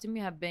reached out to me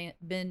have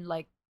been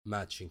like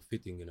matching,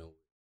 fitting,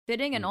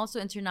 and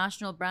also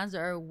international brands that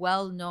are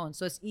well known,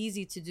 so it's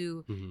easy to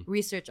do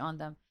research on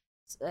them.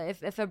 So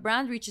if a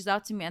brand reaches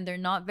out to me and they're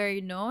not very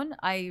known,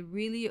 I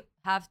really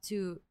have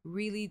to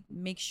really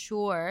make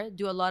sure,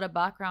 do a lot of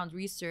background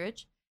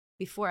research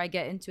before I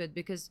get into it,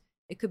 because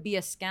it could be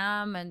a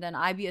scam and then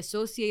I be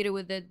associated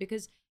with it.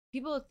 Because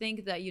people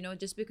think that,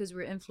 just because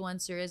we're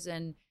influencers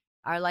and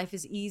our life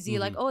is easy,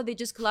 like, oh, they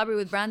just collaborate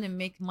with brand and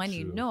make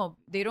money. True. No,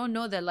 they don't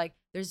know that, like,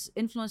 there's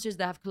influencers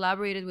that have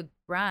collaborated with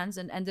brands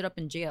and ended up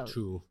in jail.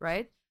 True.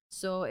 Right?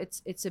 So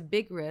it's a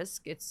big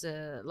risk. It's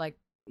like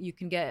you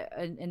can get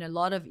in a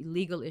lot of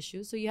legal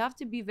issues. So you have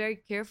to be very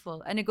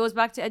careful. And it goes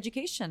back to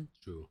education.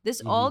 True.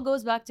 This all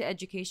goes back to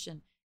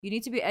education. You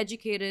need to be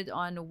educated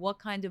on what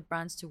kind of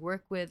brands to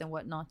work with and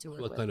what not to work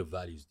with. What kind of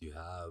values do you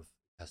have?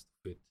 It has to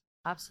fit.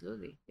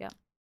 Absolutely. Yeah.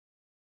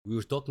 We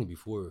were talking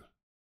before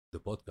the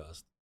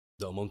podcast,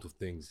 the amount of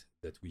things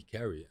that we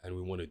carry and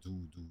we want to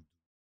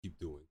keep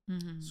doing.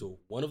 So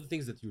one of the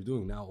things that you're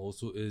doing now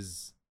also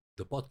is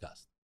the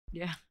podcast.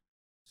 Yeah.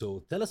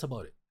 So tell us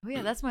about it. Oh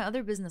yeah, that's my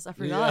other business. I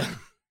forgot. Yeah.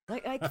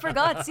 Like I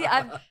forgot. See,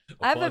 I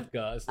have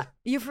podcast.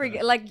 You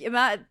forget. Like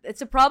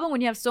it's a problem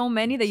when you have so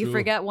many that you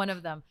forget one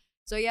of them.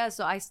 So yeah,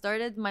 so I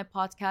started my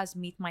podcast,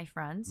 Meet My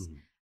Friends.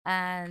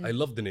 And I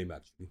love the name,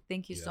 actually.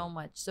 Thank you so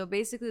much. So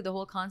basically the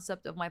whole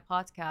concept of my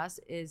podcast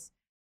is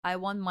I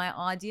want my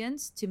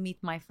audience to meet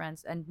my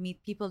friends and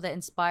meet people that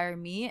inspire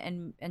me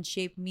and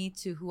shape me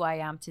to who I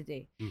am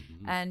today.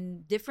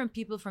 And different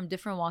people from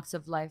different walks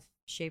of life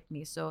shape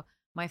me. So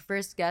my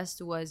first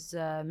guest was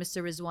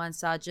Mr. Rizwan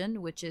Sajan,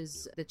 which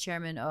is the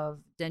chairman of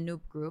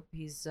Danube Group.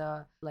 He's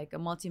like a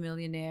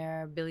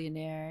multimillionaire,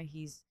 billionaire.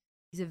 He's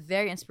a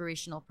very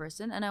inspirational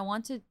person. And I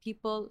wanted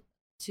people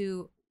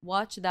to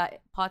watch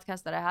that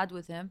podcast that I had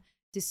with him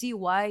to see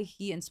why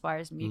he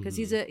inspires me, because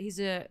he's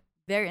a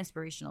very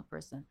inspirational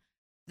person.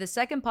 The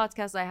second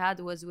podcast I had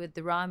was with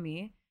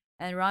Rami,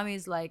 and Rami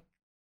is like,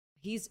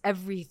 he's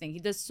everything. He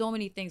does so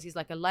many things. He's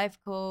like a life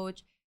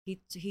coach.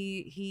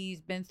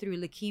 He's been through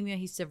leukemia.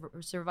 He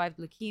survived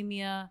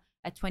leukemia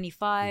at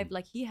 25.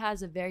 Like, he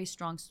has a very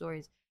strong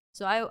stories.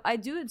 So I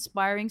do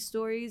inspiring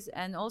stories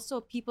and also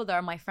people that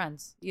are my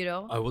friends, you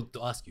know? I want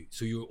to ask you.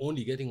 So you're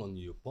only getting on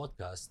your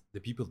podcast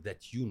the people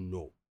that you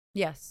know.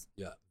 Yes.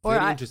 Yeah. Or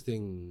Very I-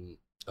 interesting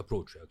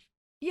approach, actually.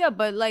 Yeah,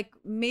 but like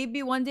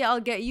maybe one day I'll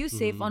get you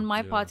safe on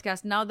my yeah.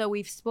 podcast. Now that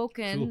we've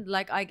spoken, True.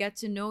 like I get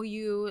to know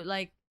you.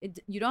 Like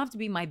you don't have to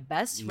be my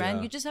best friend.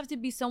 Yeah. You just have to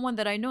be someone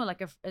that I know.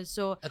 Like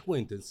so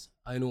Acquaintance.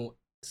 I know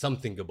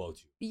something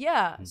about you.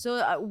 yeah. Mm. So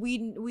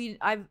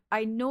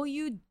I know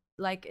you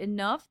like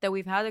enough that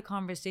we've had a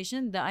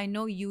conversation that I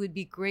know you would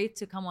be great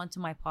to come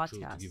onto my True, to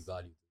podcast. give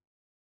value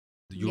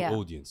to your Yeah.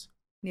 audience.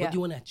 Yeah. What do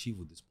you want to achieve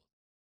with this?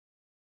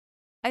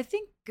 I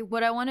think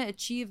what I want to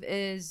achieve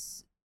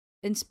is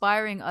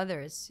inspiring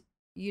others.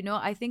 You know,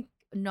 I think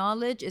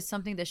knowledge is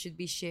something that should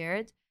be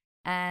shared.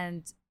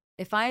 And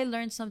if I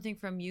learn something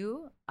from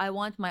you, I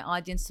want my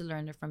audience to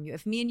learn it from you.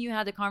 If me and you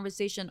had a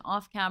conversation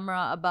off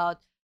camera about,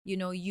 you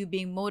know, you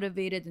being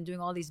motivated and doing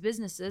all these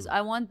businesses,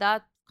 I want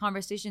that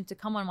conversation to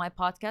come on my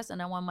podcast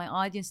and I want my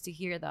audience to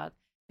hear that.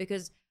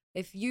 Because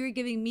if you're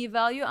giving me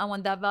value, I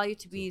want that value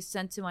to be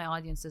sent to my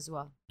audience as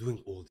well.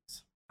 Doing all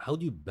this, how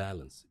do you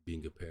balance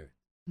being a parent?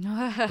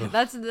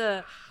 That's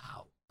the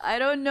How? I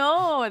don't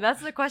know.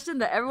 That's the question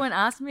that everyone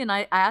asks me, and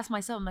I ask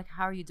myself, I'm like,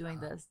 how are you doing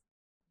this?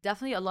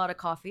 Definitely a lot of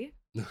coffee.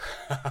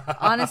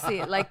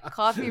 Honestly, like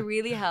coffee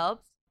really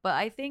helps. But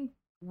I think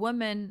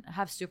women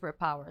have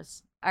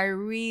superpowers. I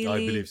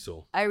believe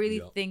so. I really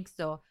Yeah. think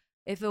so.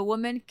 If a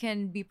woman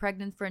can be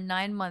pregnant for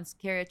 9 months,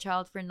 carry a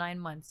child for 9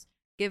 months,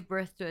 give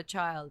birth to a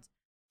child,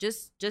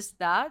 just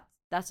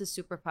that's a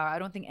superpower. I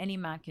don't think any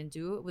man can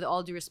do, with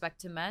all due respect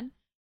to men.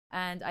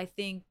 And I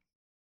think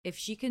if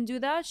she can do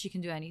that, she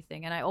can do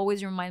anything. And I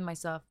always remind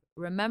myself,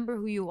 remember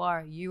who you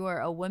are. You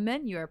are a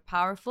woman, you are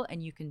powerful,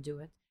 and you can do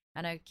it.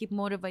 And I keep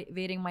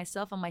motivating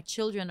myself, and my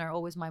children are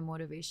always my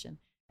motivation.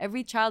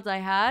 Every child I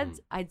had,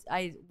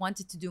 I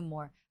wanted to do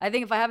more. I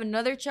think if I have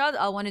another child,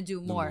 I'll want to do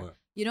more.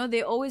 You know,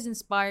 they always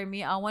inspire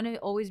me. I want to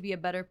always be a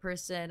better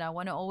person. I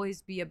want to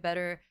always be a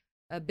better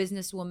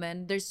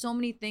businesswoman. There's so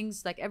many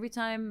things. Like every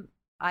time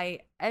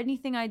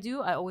anything I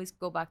do, I always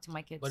go back to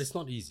my kids. But it's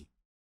not easy.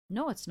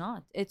 No, it's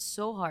not. It's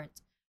so hard.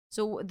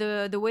 So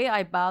the way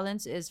I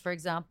balance is, for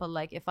example,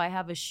 like if I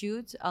have a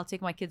shoot, I'll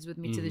take my kids with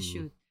me to the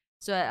shoot.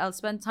 So I'll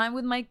spend time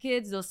with my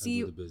kids. They'll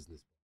see, And do the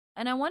business.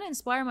 and I want to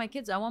inspire my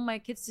kids. I want my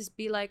kids to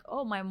be like,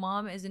 oh, my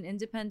mom is an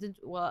independent.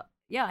 Well,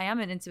 yeah, I am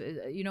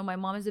you know, my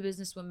mom is a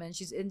businesswoman.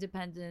 She's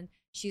independent.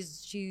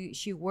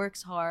 She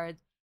works hard,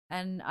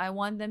 and I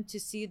want them to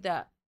see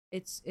that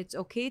it's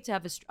okay to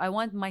have I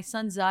want my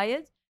son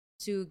Zayed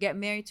to get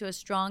married to a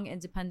strong,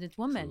 independent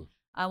woman. True.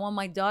 I want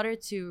my daughter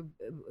to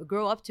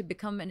grow up to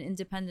become an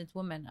independent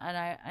woman,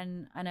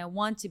 and I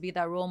want to be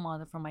that role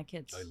model for my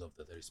kids. I love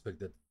that. I respect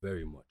that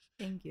very much.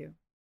 Thank you.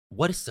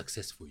 What is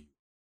success for you?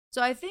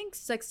 So I think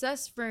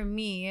success for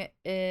me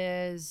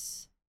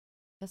is,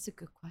 that's a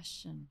good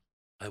question.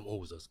 I'm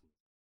always asking.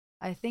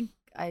 I think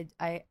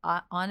I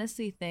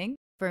honestly think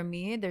for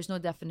me there's no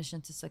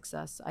definition to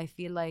success. I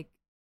feel like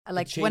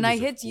when I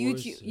hit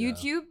changes, of course, yeah.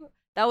 YouTube,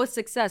 that was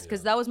success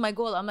because Yeah. that was my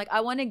goal. I'm like,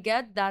 I want to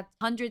get that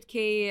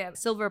 100K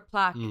silver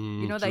plaque,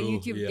 you know, that true.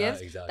 YouTube Yeah,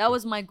 gives. exactly. That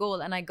was my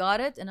goal, and I got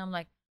it. And I'm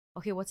like,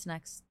 okay, what's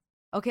next?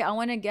 Okay, I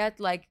want to get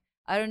like,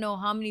 I don't know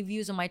how many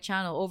views on my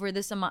channel over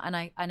this amount,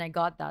 and I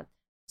got that.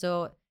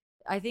 So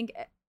I think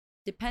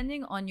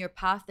depending on your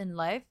path in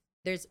life,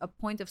 there's a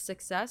point of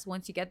success.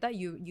 Once you get that,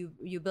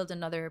 you build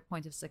another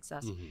point of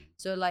success.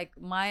 So like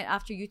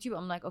after YouTube,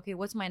 I'm like, okay,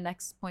 what's my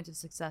next point of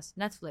success?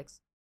 Netflix.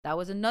 That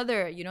was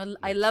another, you know,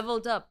 I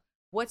leveled up.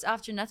 What's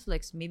after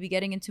Netflix? Maybe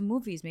getting into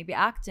movies, maybe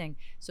acting.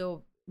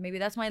 So maybe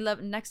that's my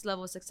next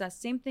level of success.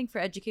 Same thing for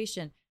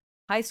education.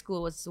 High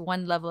school was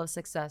one level of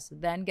success.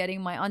 Then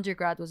getting my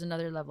undergrad was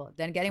another level.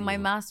 Then getting my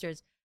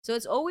master's. So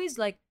it's always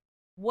like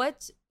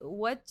what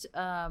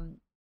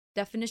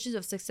definitions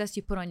of success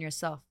you put on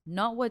yourself,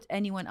 not what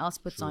anyone else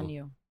puts on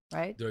you,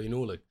 right? There are, you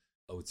know, like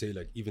I would say,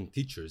 like even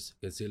teachers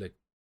can say, like,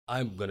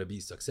 I'm gonna be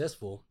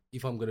successful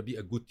if I'm gonna be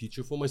a good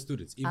teacher for my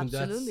students. Even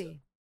Absolutely. that's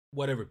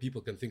whatever,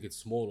 people can think it's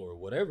small or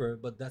whatever,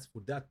 but that's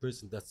for that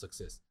person, that's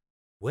success.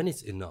 When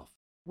it's enough.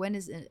 When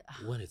is it?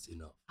 When it's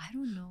enough. I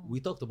don't know. We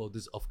talked about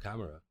this off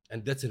camera,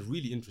 and that's a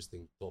really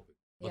interesting topic.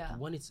 But Yeah.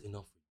 when it's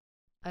enough,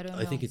 I don't know.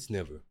 I think it's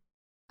never.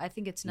 I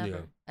think it's never.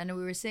 Yeah. And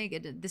we were saying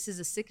this is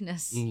a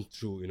sickness.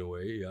 True, in a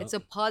way, yeah. It's a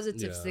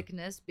positive Yeah.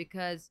 sickness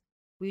because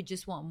we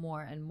just want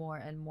more and more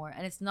and more.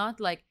 And it's not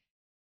like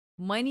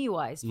money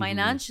wise,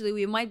 financially,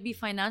 we might be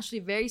financially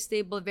very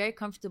stable, very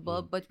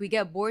comfortable, but we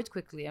get bored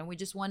quickly and we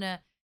just want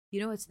to, you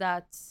know, it's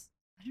that,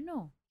 I don't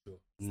know, True.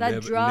 it's that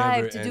Never-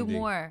 drive never to do ending.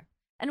 more.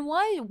 And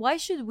why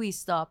should we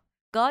stop?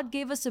 God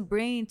gave us a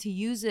brain to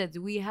use it.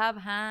 We have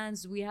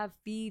hands, we have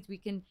feet, we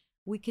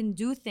can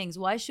do things.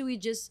 Why should we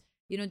just,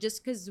 you know,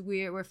 just because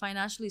we're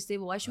financially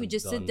stable, why should we And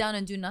just sit done. down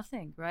and do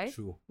nothing, right?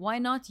 True. Why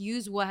not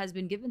use what has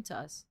been given to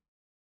us?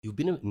 You've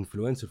been an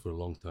influencer for a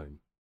long time.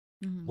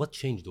 Mhm. What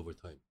changed over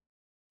time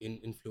in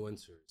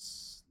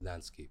influencers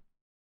landscape?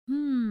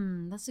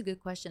 That's a good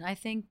question. I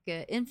think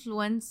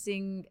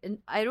influencing,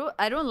 and I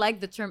don't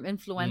like the term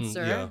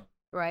influencer, yeah.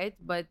 right?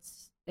 But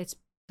it's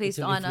It's placed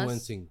an on us.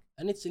 influencing,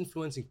 and it's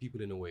influencing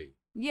people in a way.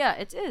 Yeah,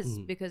 it is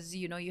Mhm. because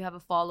you have a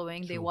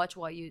following. They True. watch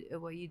what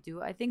you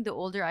do. I think the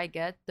older I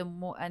get, the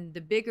more and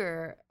the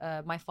bigger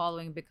my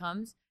following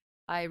becomes.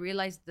 I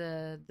realize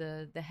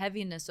the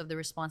heaviness of the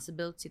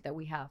responsibility that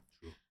we have.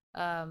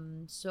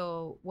 True.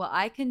 So what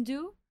I can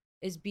do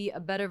is be a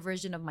better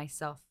version of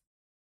myself.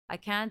 I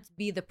can't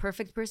be the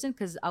perfect person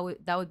because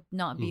that would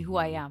not be who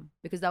I Mhm. am,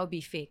 because that would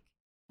be fake.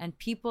 And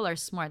people are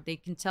smart; they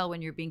can tell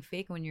when you're being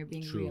fake and when you're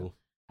being real. True.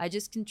 I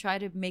just can try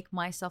to make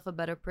myself a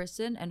better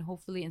person and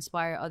hopefully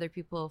inspire other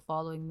people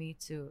following me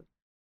to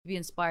be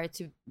inspired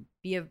to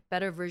be a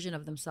better version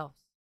of themselves.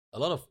 A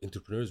lot of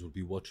entrepreneurs will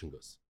be watching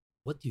us.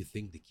 What do you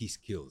think the key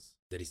skills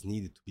that is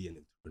needed to be an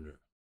entrepreneur?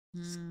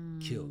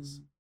 Skills.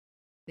 Hmm.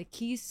 The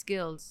key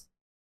skills,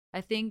 I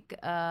think,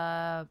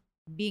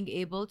 being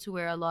able to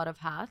wear a lot of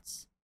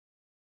hats,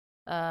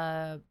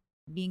 uh,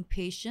 being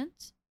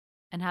patient,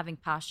 and having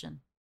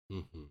passion.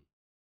 hmm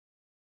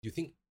Do you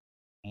think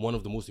one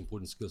of the most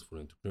important skills for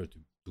an entrepreneur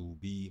to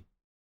be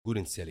good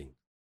in selling?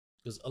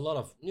 Because a lot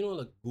of,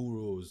 like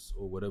gurus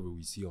or whatever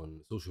we see on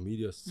social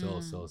media, sell,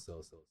 Mm. sell,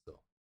 sell, sell,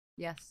 sell.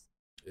 Yes,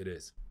 It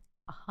is.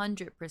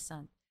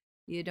 100%.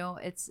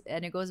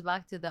 And it goes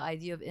back to the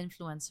idea of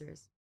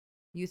influencers.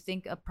 You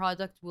think a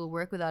product will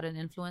work without an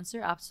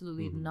influencer?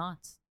 Absolutely Mhm.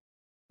 not.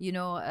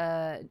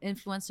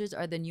 Influencers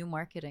are the new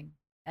marketing,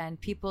 and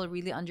people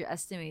really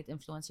underestimate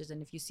influencers.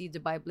 And if you see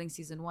Dubai Bling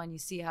season 1, you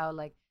see how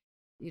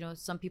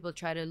some people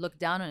try to look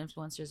down on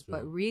influencers,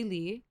 but Sure.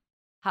 really,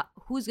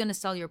 who's gonna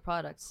sell your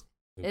products?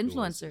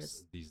 Influencers.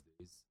 These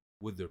days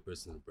with their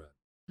personal brand.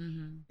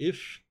 Mm-hmm. If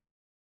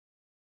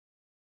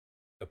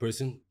a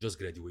person just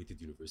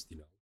graduated university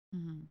now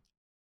Mm-hmm.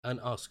 and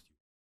asked you,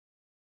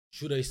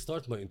 should I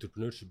start my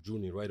entrepreneurship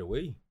journey right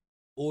away?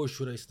 Or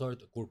should I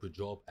start a corporate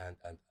job and?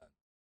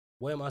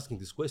 Why I'm asking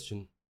this question?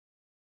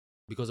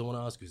 Because I want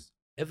to ask you, is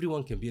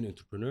everyone can be an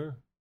entrepreneur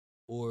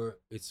or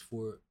it's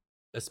for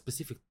a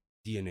specific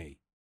DNA?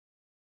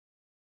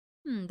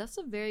 That's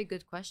a very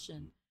good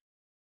question.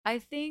 I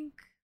think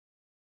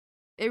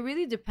it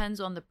really depends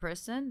on the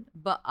person,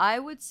 but I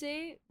would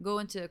say go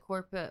into a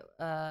corporate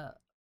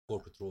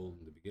Corporate role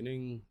in the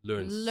beginning,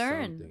 learn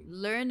something.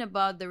 learn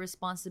about the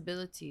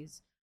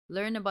responsibilities,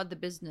 learn about the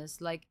business.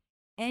 Like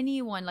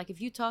anyone, like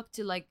if you talk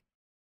to like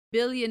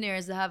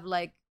billionaires that have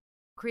like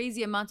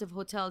crazy amount of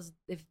hotels,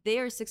 if they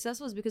are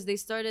successful, it's because they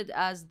started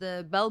as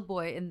the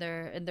bellboy in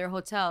their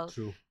hotel,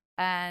 True.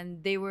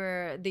 and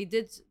they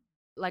did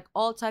like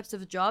all types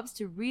of jobs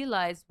to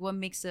realize what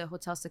makes a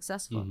hotel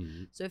successful.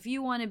 Mhm. So if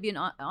you want to be an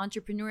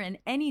entrepreneur in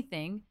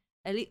anything,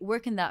 at least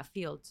work in that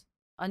field,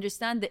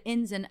 understand the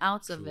ins and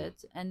outs of True. it,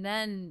 and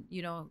then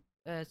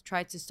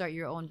try to start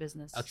your own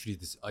business. Actually,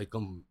 I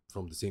come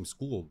from the same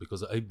school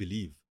because I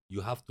believe you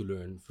have to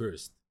learn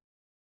first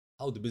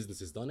how the business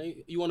is done.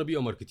 You want to be a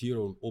marketeer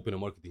or open a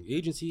marketing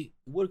agency,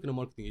 work in a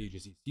marketing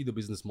agency, see the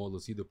business model,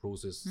 see the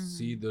process,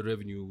 see the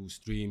revenue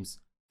streams,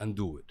 and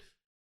do it.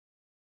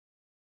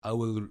 I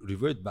will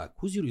revert back.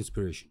 Who's your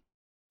inspiration?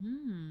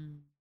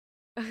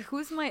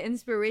 Who's my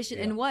inspiration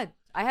Yeah. in what?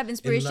 I have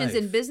inspirations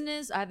in life.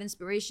 business. I have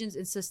inspirations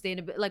in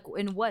sustainability. Like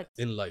in what?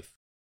 In life.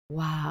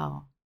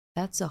 Wow,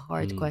 that's a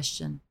hard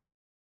question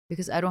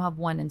because I don't have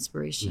one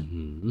inspiration.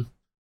 Mhm.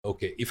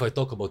 Okay, if I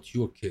talk about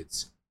your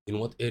kids, in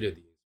what area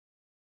do you?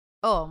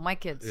 Oh, my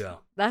kids. Yeah.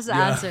 That's the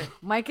Yeah. answer.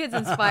 My kids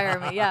inspire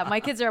me. Yeah, my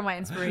kids are my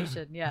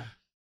inspiration. Yeah.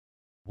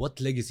 What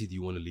legacy do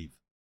you want to leave?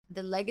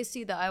 The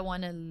legacy that I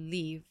want to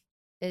leave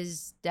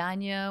is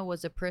Danya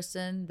was a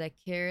person that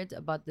cared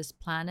about this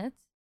planet,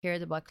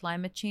 cared about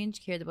climate change,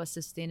 cared about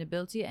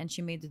sustainability, and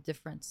she made a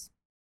difference.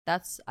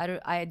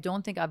 I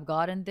don't think I've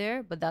gotten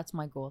there, but that's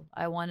my goal.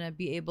 I want to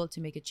be able to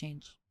make a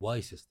change. Why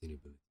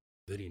sustainability?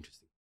 Very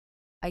interesting.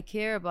 I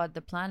care about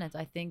the planet.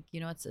 I think,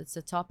 it's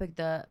a topic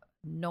that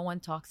no one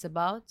talks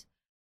about,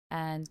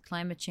 and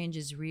climate change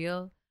is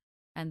real,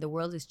 and the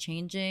world is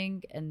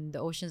changing, and the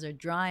oceans are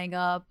drying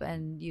up,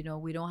 and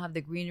we don't have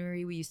the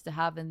greenery we used to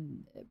have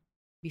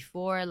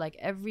before. Like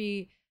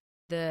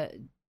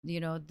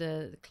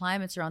the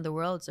climates around the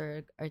world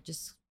are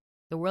just,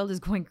 the world is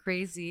going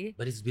crazy.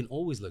 But it's been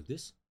always like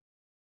this?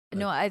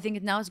 No, I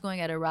think now it's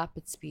going at a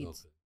rapid speed.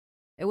 Okay.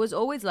 It was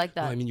always like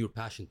No, that. I mean your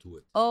passion to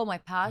it. Oh, my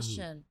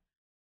passion.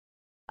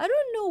 I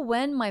don't know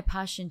when my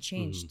passion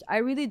changed. I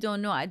really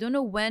don't know. I don't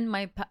know when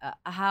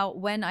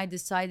when I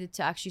decided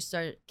to actually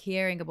start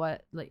caring about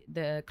like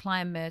the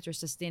climate or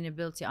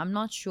sustainability. I'm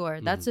not sure.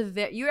 That's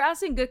you're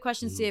asking good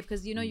questions, Saif,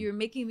 because you're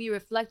making me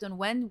reflect on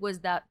when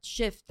was that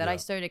shift that I Yeah.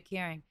 started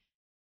caring.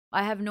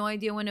 I have no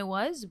idea when it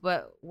was, but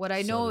what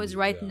I know is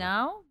Suddenly, right yeah.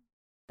 now,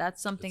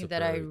 that's something a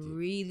that I priority.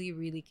 really,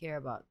 really care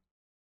about.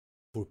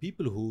 For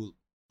people who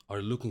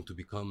are looking to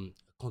become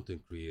a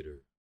content creator,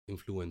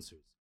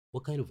 influencers,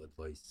 what kind of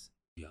advice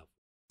do you have?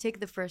 Take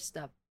the first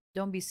step.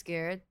 Don't be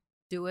scared.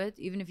 Do it.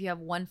 Even if you have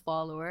one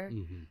follower,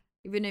 Mhm.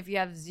 even if you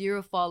have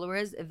 0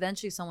 followers,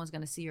 eventually someone's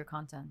going to see your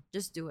content.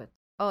 Just do it.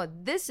 Oh,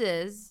 this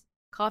is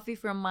coffee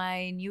from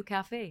my new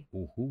cafe.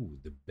 Ooh,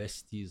 the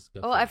besties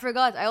cafe. Oh, I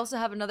forgot. I also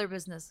have another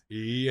business.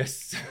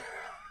 Yes.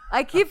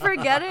 I keep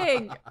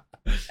forgetting.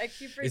 I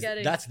keep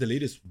forgetting. That's the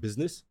latest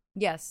business?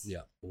 Yes.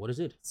 Yeah. What is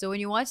it? So when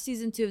you watch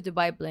season 2 of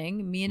Dubai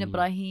Bling, me and Mhm.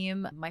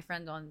 Ibrahim, my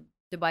friend on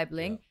Dubai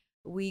Bling,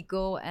 we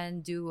go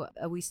and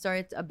we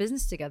start a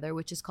business together,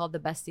 which is called the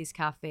Besties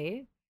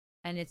Cafe.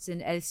 And it's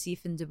in El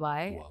Sif in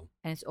Dubai. Wow.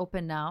 And it's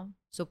open now.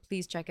 So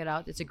please check it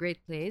out. It's a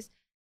great place.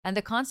 And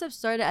the concept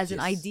started as an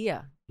Yes.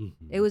 idea.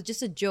 Mhm. It was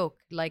just a joke.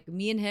 Like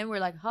me and him were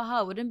like,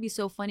 haha, wouldn't it be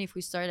so funny if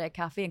we started a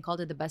cafe and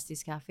called it the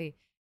Besties Cafe?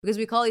 Because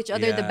we call each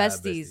other the Yeah,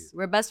 besties. besties.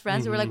 We're best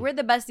friends. We're like, Mhm. we're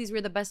the besties.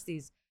 We're the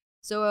besties.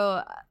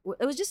 So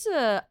it was just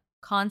a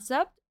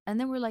concept. And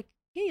then we're like,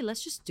 hey,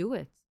 let's just do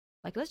it.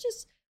 Like,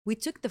 we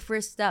took the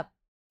first step.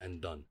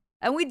 And done.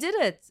 And we did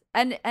it.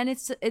 And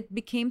it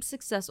became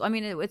successful. I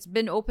mean, it's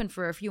been open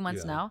for a few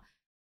months Yeah. now.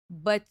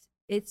 But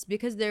it's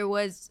because there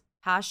was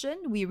passion.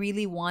 We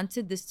really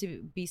wanted this to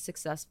be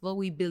successful.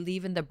 We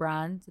believe in the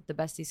brand, the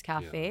Besties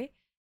Cafe.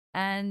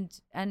 And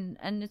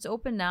it's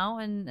open now,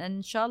 and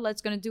inshallah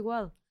it's gonna do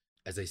well.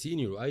 As I see in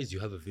your eyes, you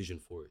have a vision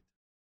for it.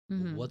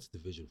 Mhm. What's the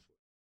vision for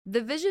it?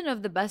 The vision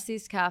of the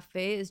Besties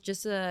Cafe is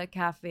just a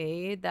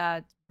cafe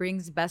that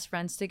brings best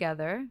friends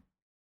together.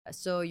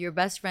 So your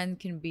best friend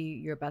can be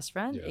your best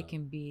friend. Yeah. It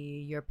can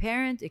be your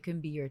parent. It can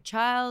be your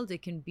child.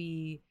 It can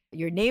be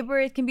your neighbor.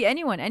 It can be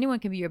anyone. Anyone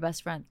can be your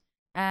best friend.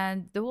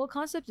 And the whole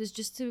concept is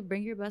just to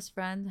bring your best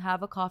friend,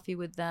 have a coffee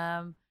with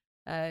them.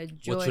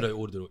 What should I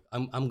order?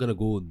 I'm gonna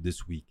go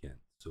this weekend.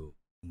 So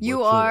You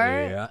what should-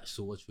 are? Yeah.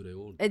 So what should I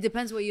order? It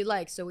depends what you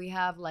like. So we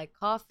have like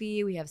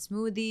coffee, we have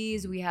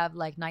smoothies, Mm-hmm. we have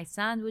like nice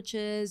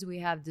sandwiches, we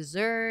have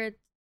dessert.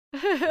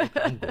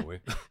 I'm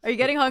going. Are you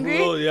getting hungry?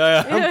 Oh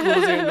yeah, I'm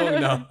closing and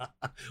going now.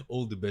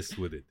 All the best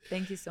with it.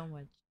 Thank you so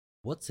much.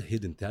 What's a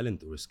hidden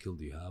talent or a skill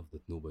do you have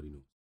that nobody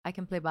knows? I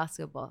can play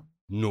basketball.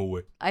 No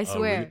way. I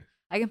swear. Really?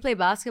 I can play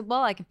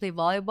basketball, I can play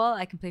volleyball,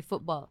 I can play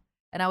football.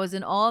 And I was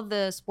in all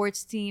the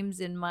sports teams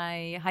in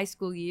my high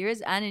school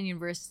years and in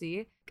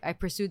university. I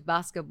pursued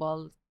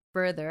basketball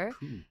further.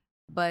 Cool.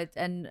 But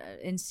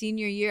in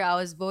senior year, I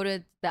was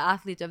voted the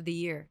athlete of the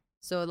year.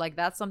 So like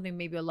that's something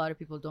maybe a lot of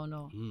people don't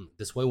know.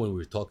 That's why when we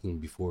were talking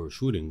before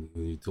shooting,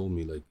 you told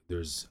me like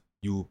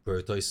you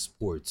prioritize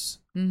sports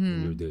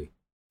in your day.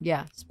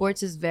 Yeah,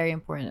 sports is very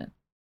important.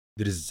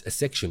 There is a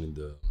section in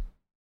the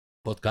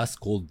podcast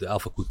called the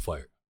Alpha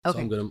Quickfire. So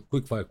Okay. I'm gonna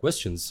quickfire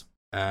questions,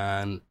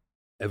 and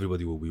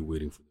everybody will be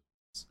waiting for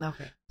them.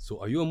 Okay. So,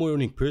 are you a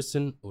morning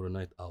person or a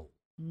night owl?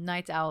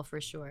 Night owl for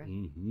sure.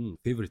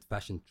 Favorite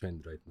fashion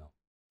trend right now?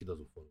 He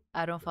doesn't follow.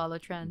 I don't follow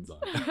trends.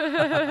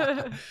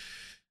 Done.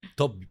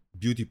 Top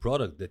beauty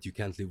product that you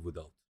can't live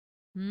without?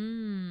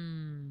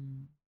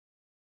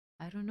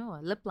 I don't know.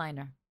 A lip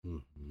liner.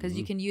 Because Mhm.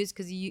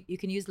 you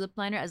can use lip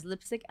liner as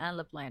lipstick and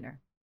lip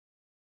liner.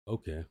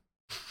 Okay.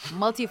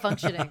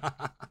 Multifunctioning.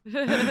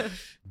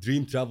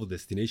 Dream travel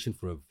destination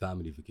for a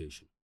family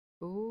vacation.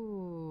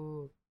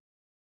 Ooh.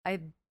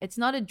 It's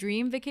not a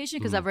dream vacation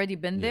because I've already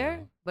been there,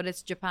 Yeah. but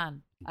it's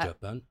Japan.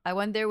 Japan. I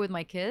went there with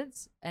my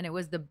kids and it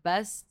was the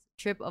best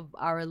trip of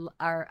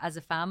our as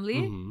a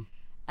family. Mhm.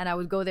 And I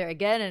would go there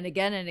again and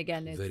again and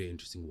again. Very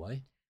interesting. Why?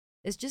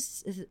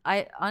 I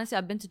honestly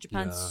I've been to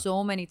Japan Yeah. so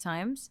many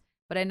times,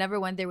 but I never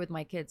went there with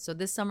my kids. So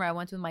this summer I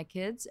went with my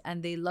kids and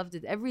they loved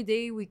it. Every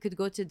day we could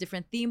go to a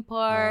different theme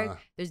park. Ah.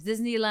 There's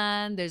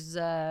Disneyland. There's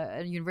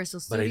a Universal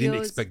But Studios. I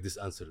didn't expect this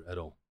answer at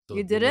all. So,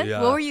 You didn't?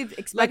 yeah. What were you Like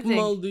expecting?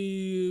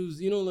 Maldives,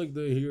 like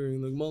the hearing,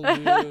 like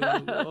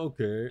Maldives.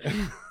 Okay.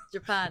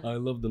 Japan. I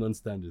love the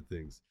non-standard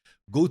things.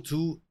 Go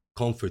to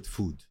comfort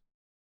food.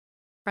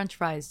 French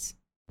fries.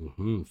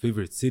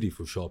 Favorite city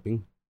for shopping.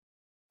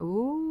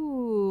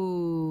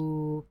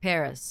 Ooh,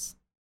 Paris.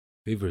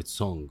 Favorite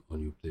song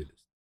on your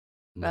playlist.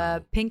 Now,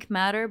 Pink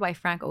Matter by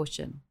Frank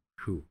Ocean.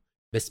 who?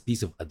 Best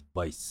piece of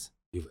advice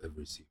you've ever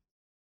received.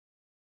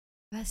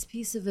 Best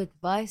piece of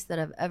advice that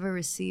I've ever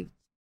received.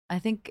 I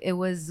think it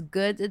was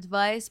good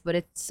advice, but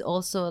it's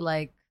also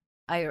like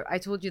I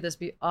told you this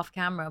off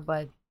camera,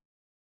 but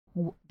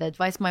the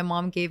advice my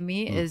mom gave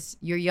me is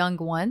you're young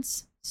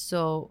once,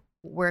 so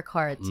work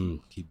hard.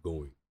 Keep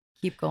going.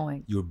 Keep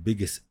going. Your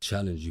biggest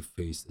challenge you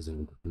faced as an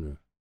entrepreneur.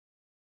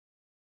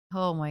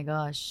 Oh my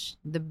gosh.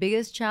 The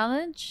biggest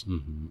challenge?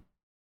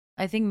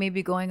 I think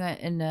maybe going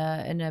in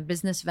a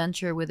business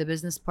venture with a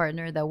business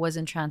partner that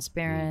wasn't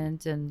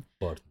transparent and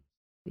Partner.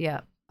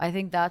 yeah. I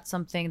think that's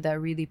something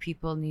that really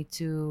people need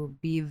to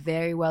be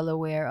very well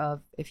aware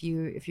of. If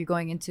you're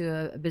going into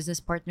a business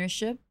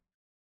partnership,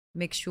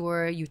 make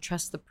sure you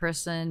trust the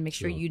person, make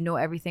sure Sure. you know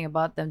everything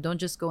about them. Don't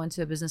just go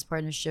into a business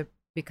partnership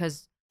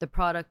because the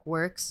product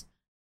works,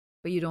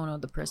 but you don't know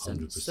the person.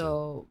 100%.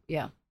 So,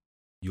 yeah.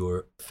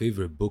 Your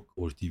favorite book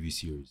or TV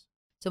series?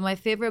 So my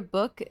favorite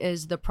book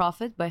is The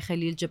Prophet by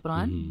Khalil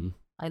Gibran. Mhm.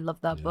 I love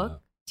that Yeah. book.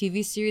 TV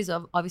series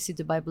of obviously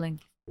Dubai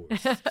Bling. Of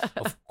course.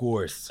 Of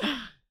course.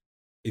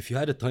 If you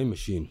had a time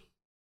machine,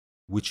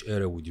 which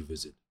era would you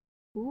visit?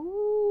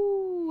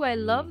 Ooh, I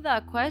love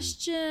that Mm.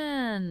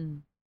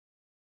 question.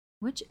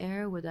 Which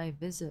era would I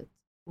visit?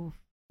 Oof.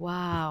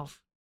 Wow.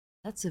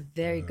 That's a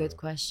very good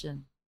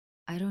question.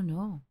 I don't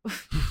know.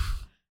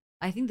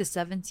 I think the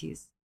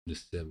 70s. The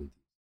 70s.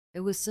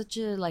 it was such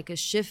a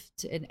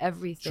shift in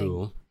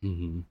everything.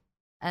 True.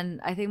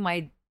 And I think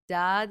my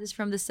dad is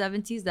from the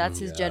 70s. That's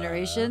his Yeah.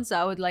 generation. So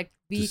I would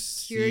be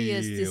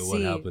curious to see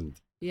what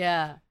happened.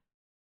 Yeah.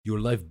 Your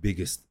life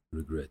biggest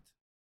regret.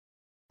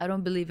 I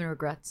don't believe in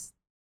regrets.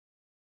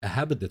 A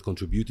habit that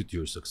contributed to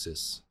your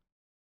success.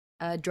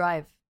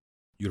 Drive.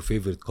 Your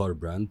favorite car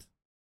brand.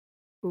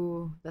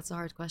 Ooh, that's a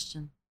hard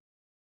question.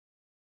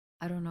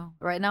 I don't know.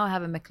 Right now I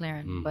have a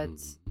McLaren, but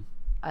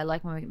I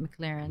like my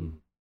McLaren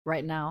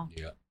right now.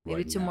 Yeah.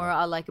 Maybe right tomorrow now.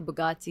 I'll like a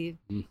Bugatti.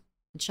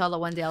 Inshallah,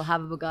 one day I'll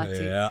have a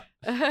Bugatti.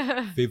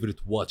 Yeah.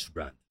 Favorite watch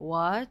brand.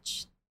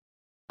 Watch.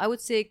 I would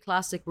say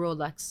classic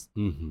Rolex.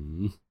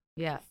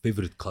 Yeah.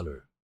 Favorite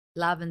color.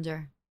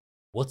 Lavender.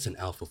 What's an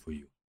alpha for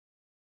you?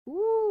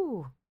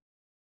 Ooh.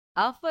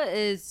 Alpha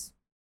is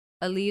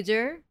a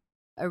leader,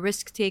 a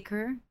risk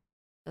taker,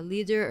 and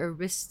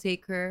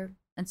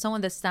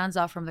someone that stands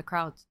out from the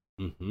crowd.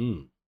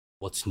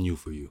 What's new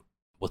for you?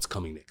 What's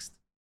coming next?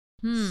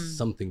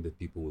 Something that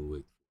people will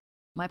wait for.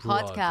 My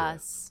Project.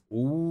 podcast.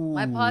 Ooh.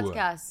 My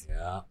podcast.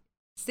 Yeah.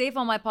 Save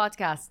on my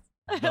podcast.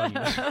 Done.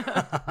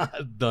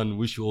 Done.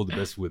 Wish you all the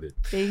best with it.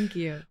 Thank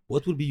you.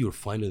 What will be your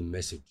final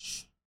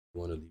message you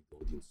want to leave the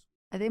audience?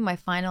 I think my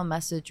final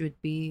message would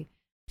be,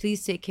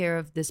 please take care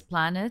of this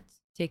planet,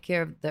 take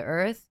care of the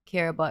earth,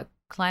 care about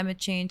climate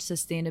change,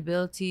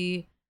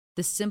 sustainability,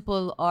 the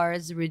simple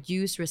R's,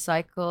 reduce,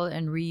 recycle,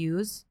 and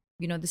reuse.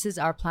 This is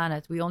our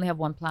planet. We only have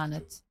one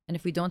planet. And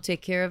if we don't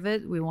take care of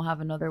it, we won't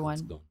have another It's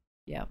one. gone.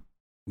 Yeah.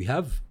 We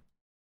have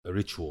a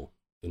ritual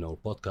in our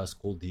podcast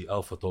called the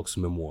Alpha Talks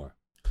Memoir.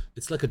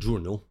 It's like a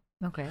journal.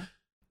 Okay.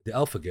 The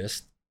Alpha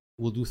guest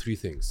will do three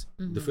things.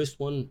 The first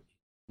one,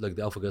 like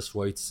the Alpha guest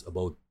writes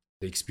about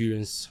the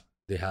experience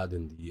they had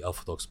in the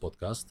Alpha Talks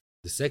podcast.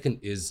 The second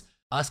is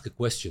ask a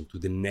question to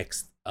the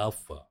next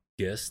Alpha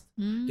guest.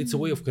 It's a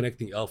way of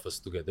connecting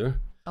alphas together,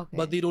 Okay.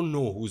 but they don't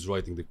know who's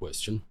writing the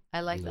question.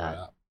 I like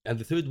that. And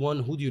the third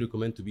one, who do you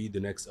recommend to be the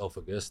next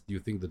Alpha guest? Do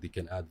you think that they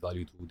can add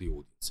value to the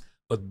audience?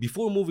 But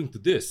before moving to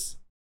this,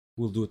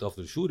 we'll do it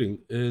after the shooting,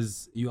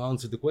 is you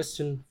answer the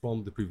question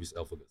from the previous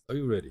Alpha guest. Are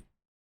you ready?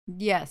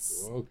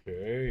 Yes.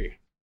 Okay.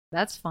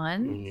 That's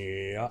fun.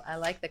 Yeah. I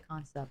like the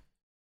concept.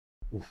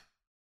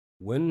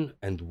 When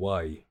and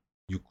why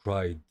you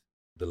cried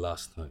the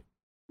last time?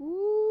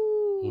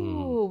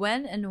 Ooh.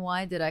 When and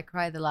why did I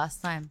cry the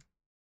last time?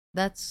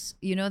 That's,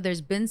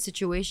 there's been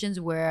situations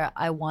where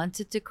I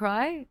wanted to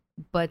cry,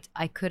 but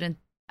I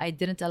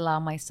didn't allow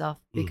myself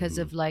because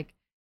of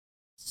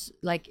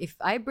if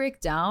I break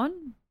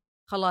down,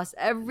 khalas,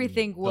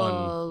 everything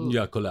will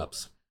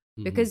collapse.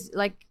 because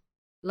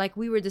like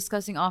we were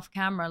discussing off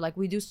camera,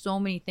 we do so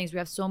many things, we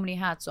have so many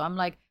hats, so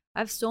I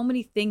have so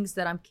many things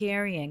that I'm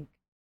carrying,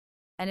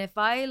 and if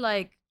I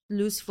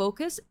lose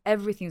focus,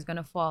 everything's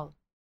gonna fall.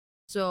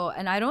 So,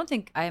 and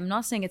I'm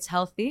not saying it's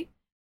healthy,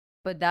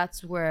 but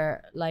that's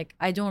where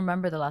I don't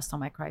remember the last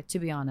time I cried, to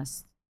be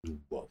honest.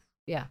 Wow.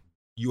 Yeah.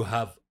 You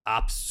have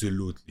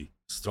absolutely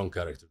strong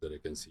character that I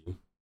can see.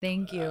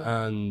 Thank you.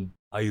 And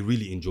I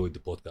really enjoyed the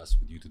podcast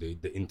with you today.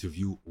 The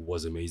interview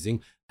was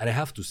amazing. And I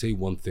have to say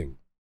one thing.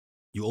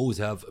 You always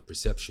have a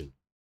perception,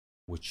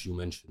 which you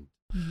mentioned.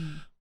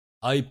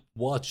 I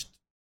watched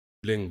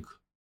Bling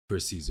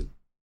first season.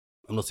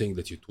 I'm not saying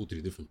that you're a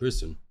totally different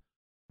person,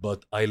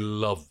 but I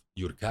love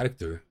your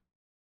character.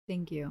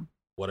 Thank you.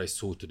 What I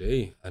saw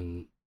today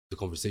and the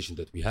conversation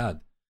that we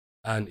had.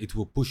 And it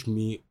will push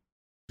me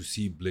to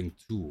see Bling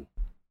too,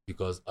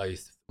 because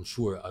I'm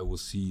sure I will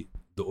see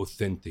the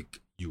authentic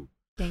you.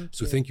 Thank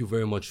you. Thank you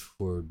very much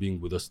for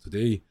being with us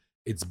today.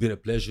 It's been a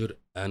pleasure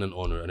and an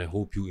honor, and I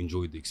hope you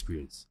enjoyed the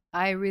experience.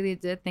 I really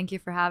did. Thank you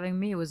for having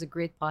me. It was a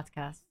great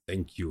podcast.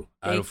 Thank you.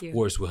 Thank and of you.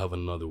 course, we'll have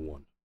another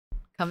one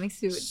Coming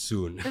soon.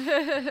 soon.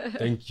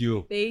 Thank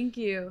you. Thank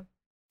you.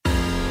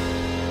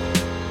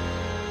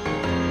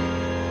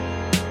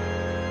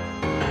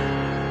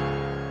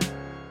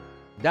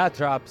 That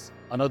wraps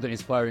another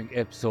inspiring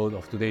episode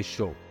of today's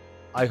show.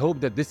 I hope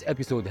that this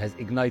episode has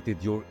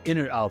ignited your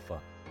inner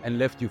alpha and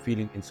left you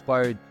feeling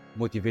inspired,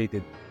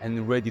 motivated,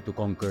 and ready to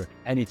conquer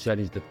any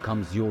challenge that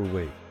comes your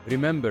way.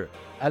 Remember,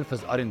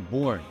 alphas aren't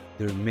born,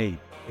 they're made.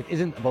 It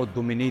isn't about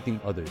dominating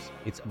others,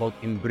 it's about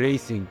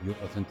embracing your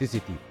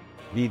authenticity,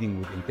 leading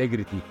with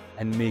integrity,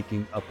 and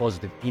making a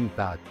positive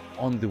impact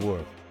on the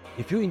world.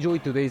 If you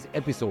enjoyed today's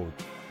episode,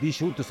 be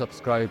sure to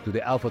subscribe to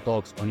the Alpha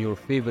Talks on your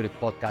favorite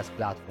podcast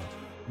platform.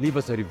 Leave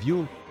us a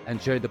review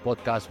and share the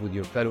podcast with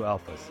your fellow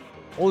alphas.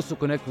 Also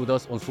connect with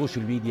us on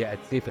social media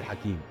at Saif Al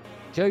Hakim.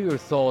 Share your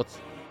thoughts,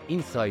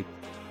 insight,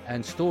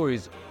 and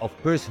stories of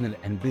personal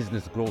and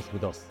business growth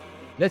with us.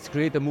 Let's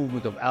create a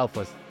movement of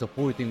alphas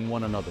supporting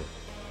one another.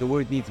 The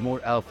world needs more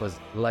alphas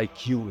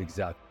like you,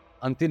 exact.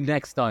 Until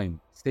next time,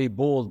 stay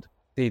bold,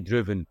 stay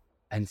driven,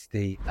 and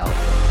stay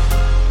alpha.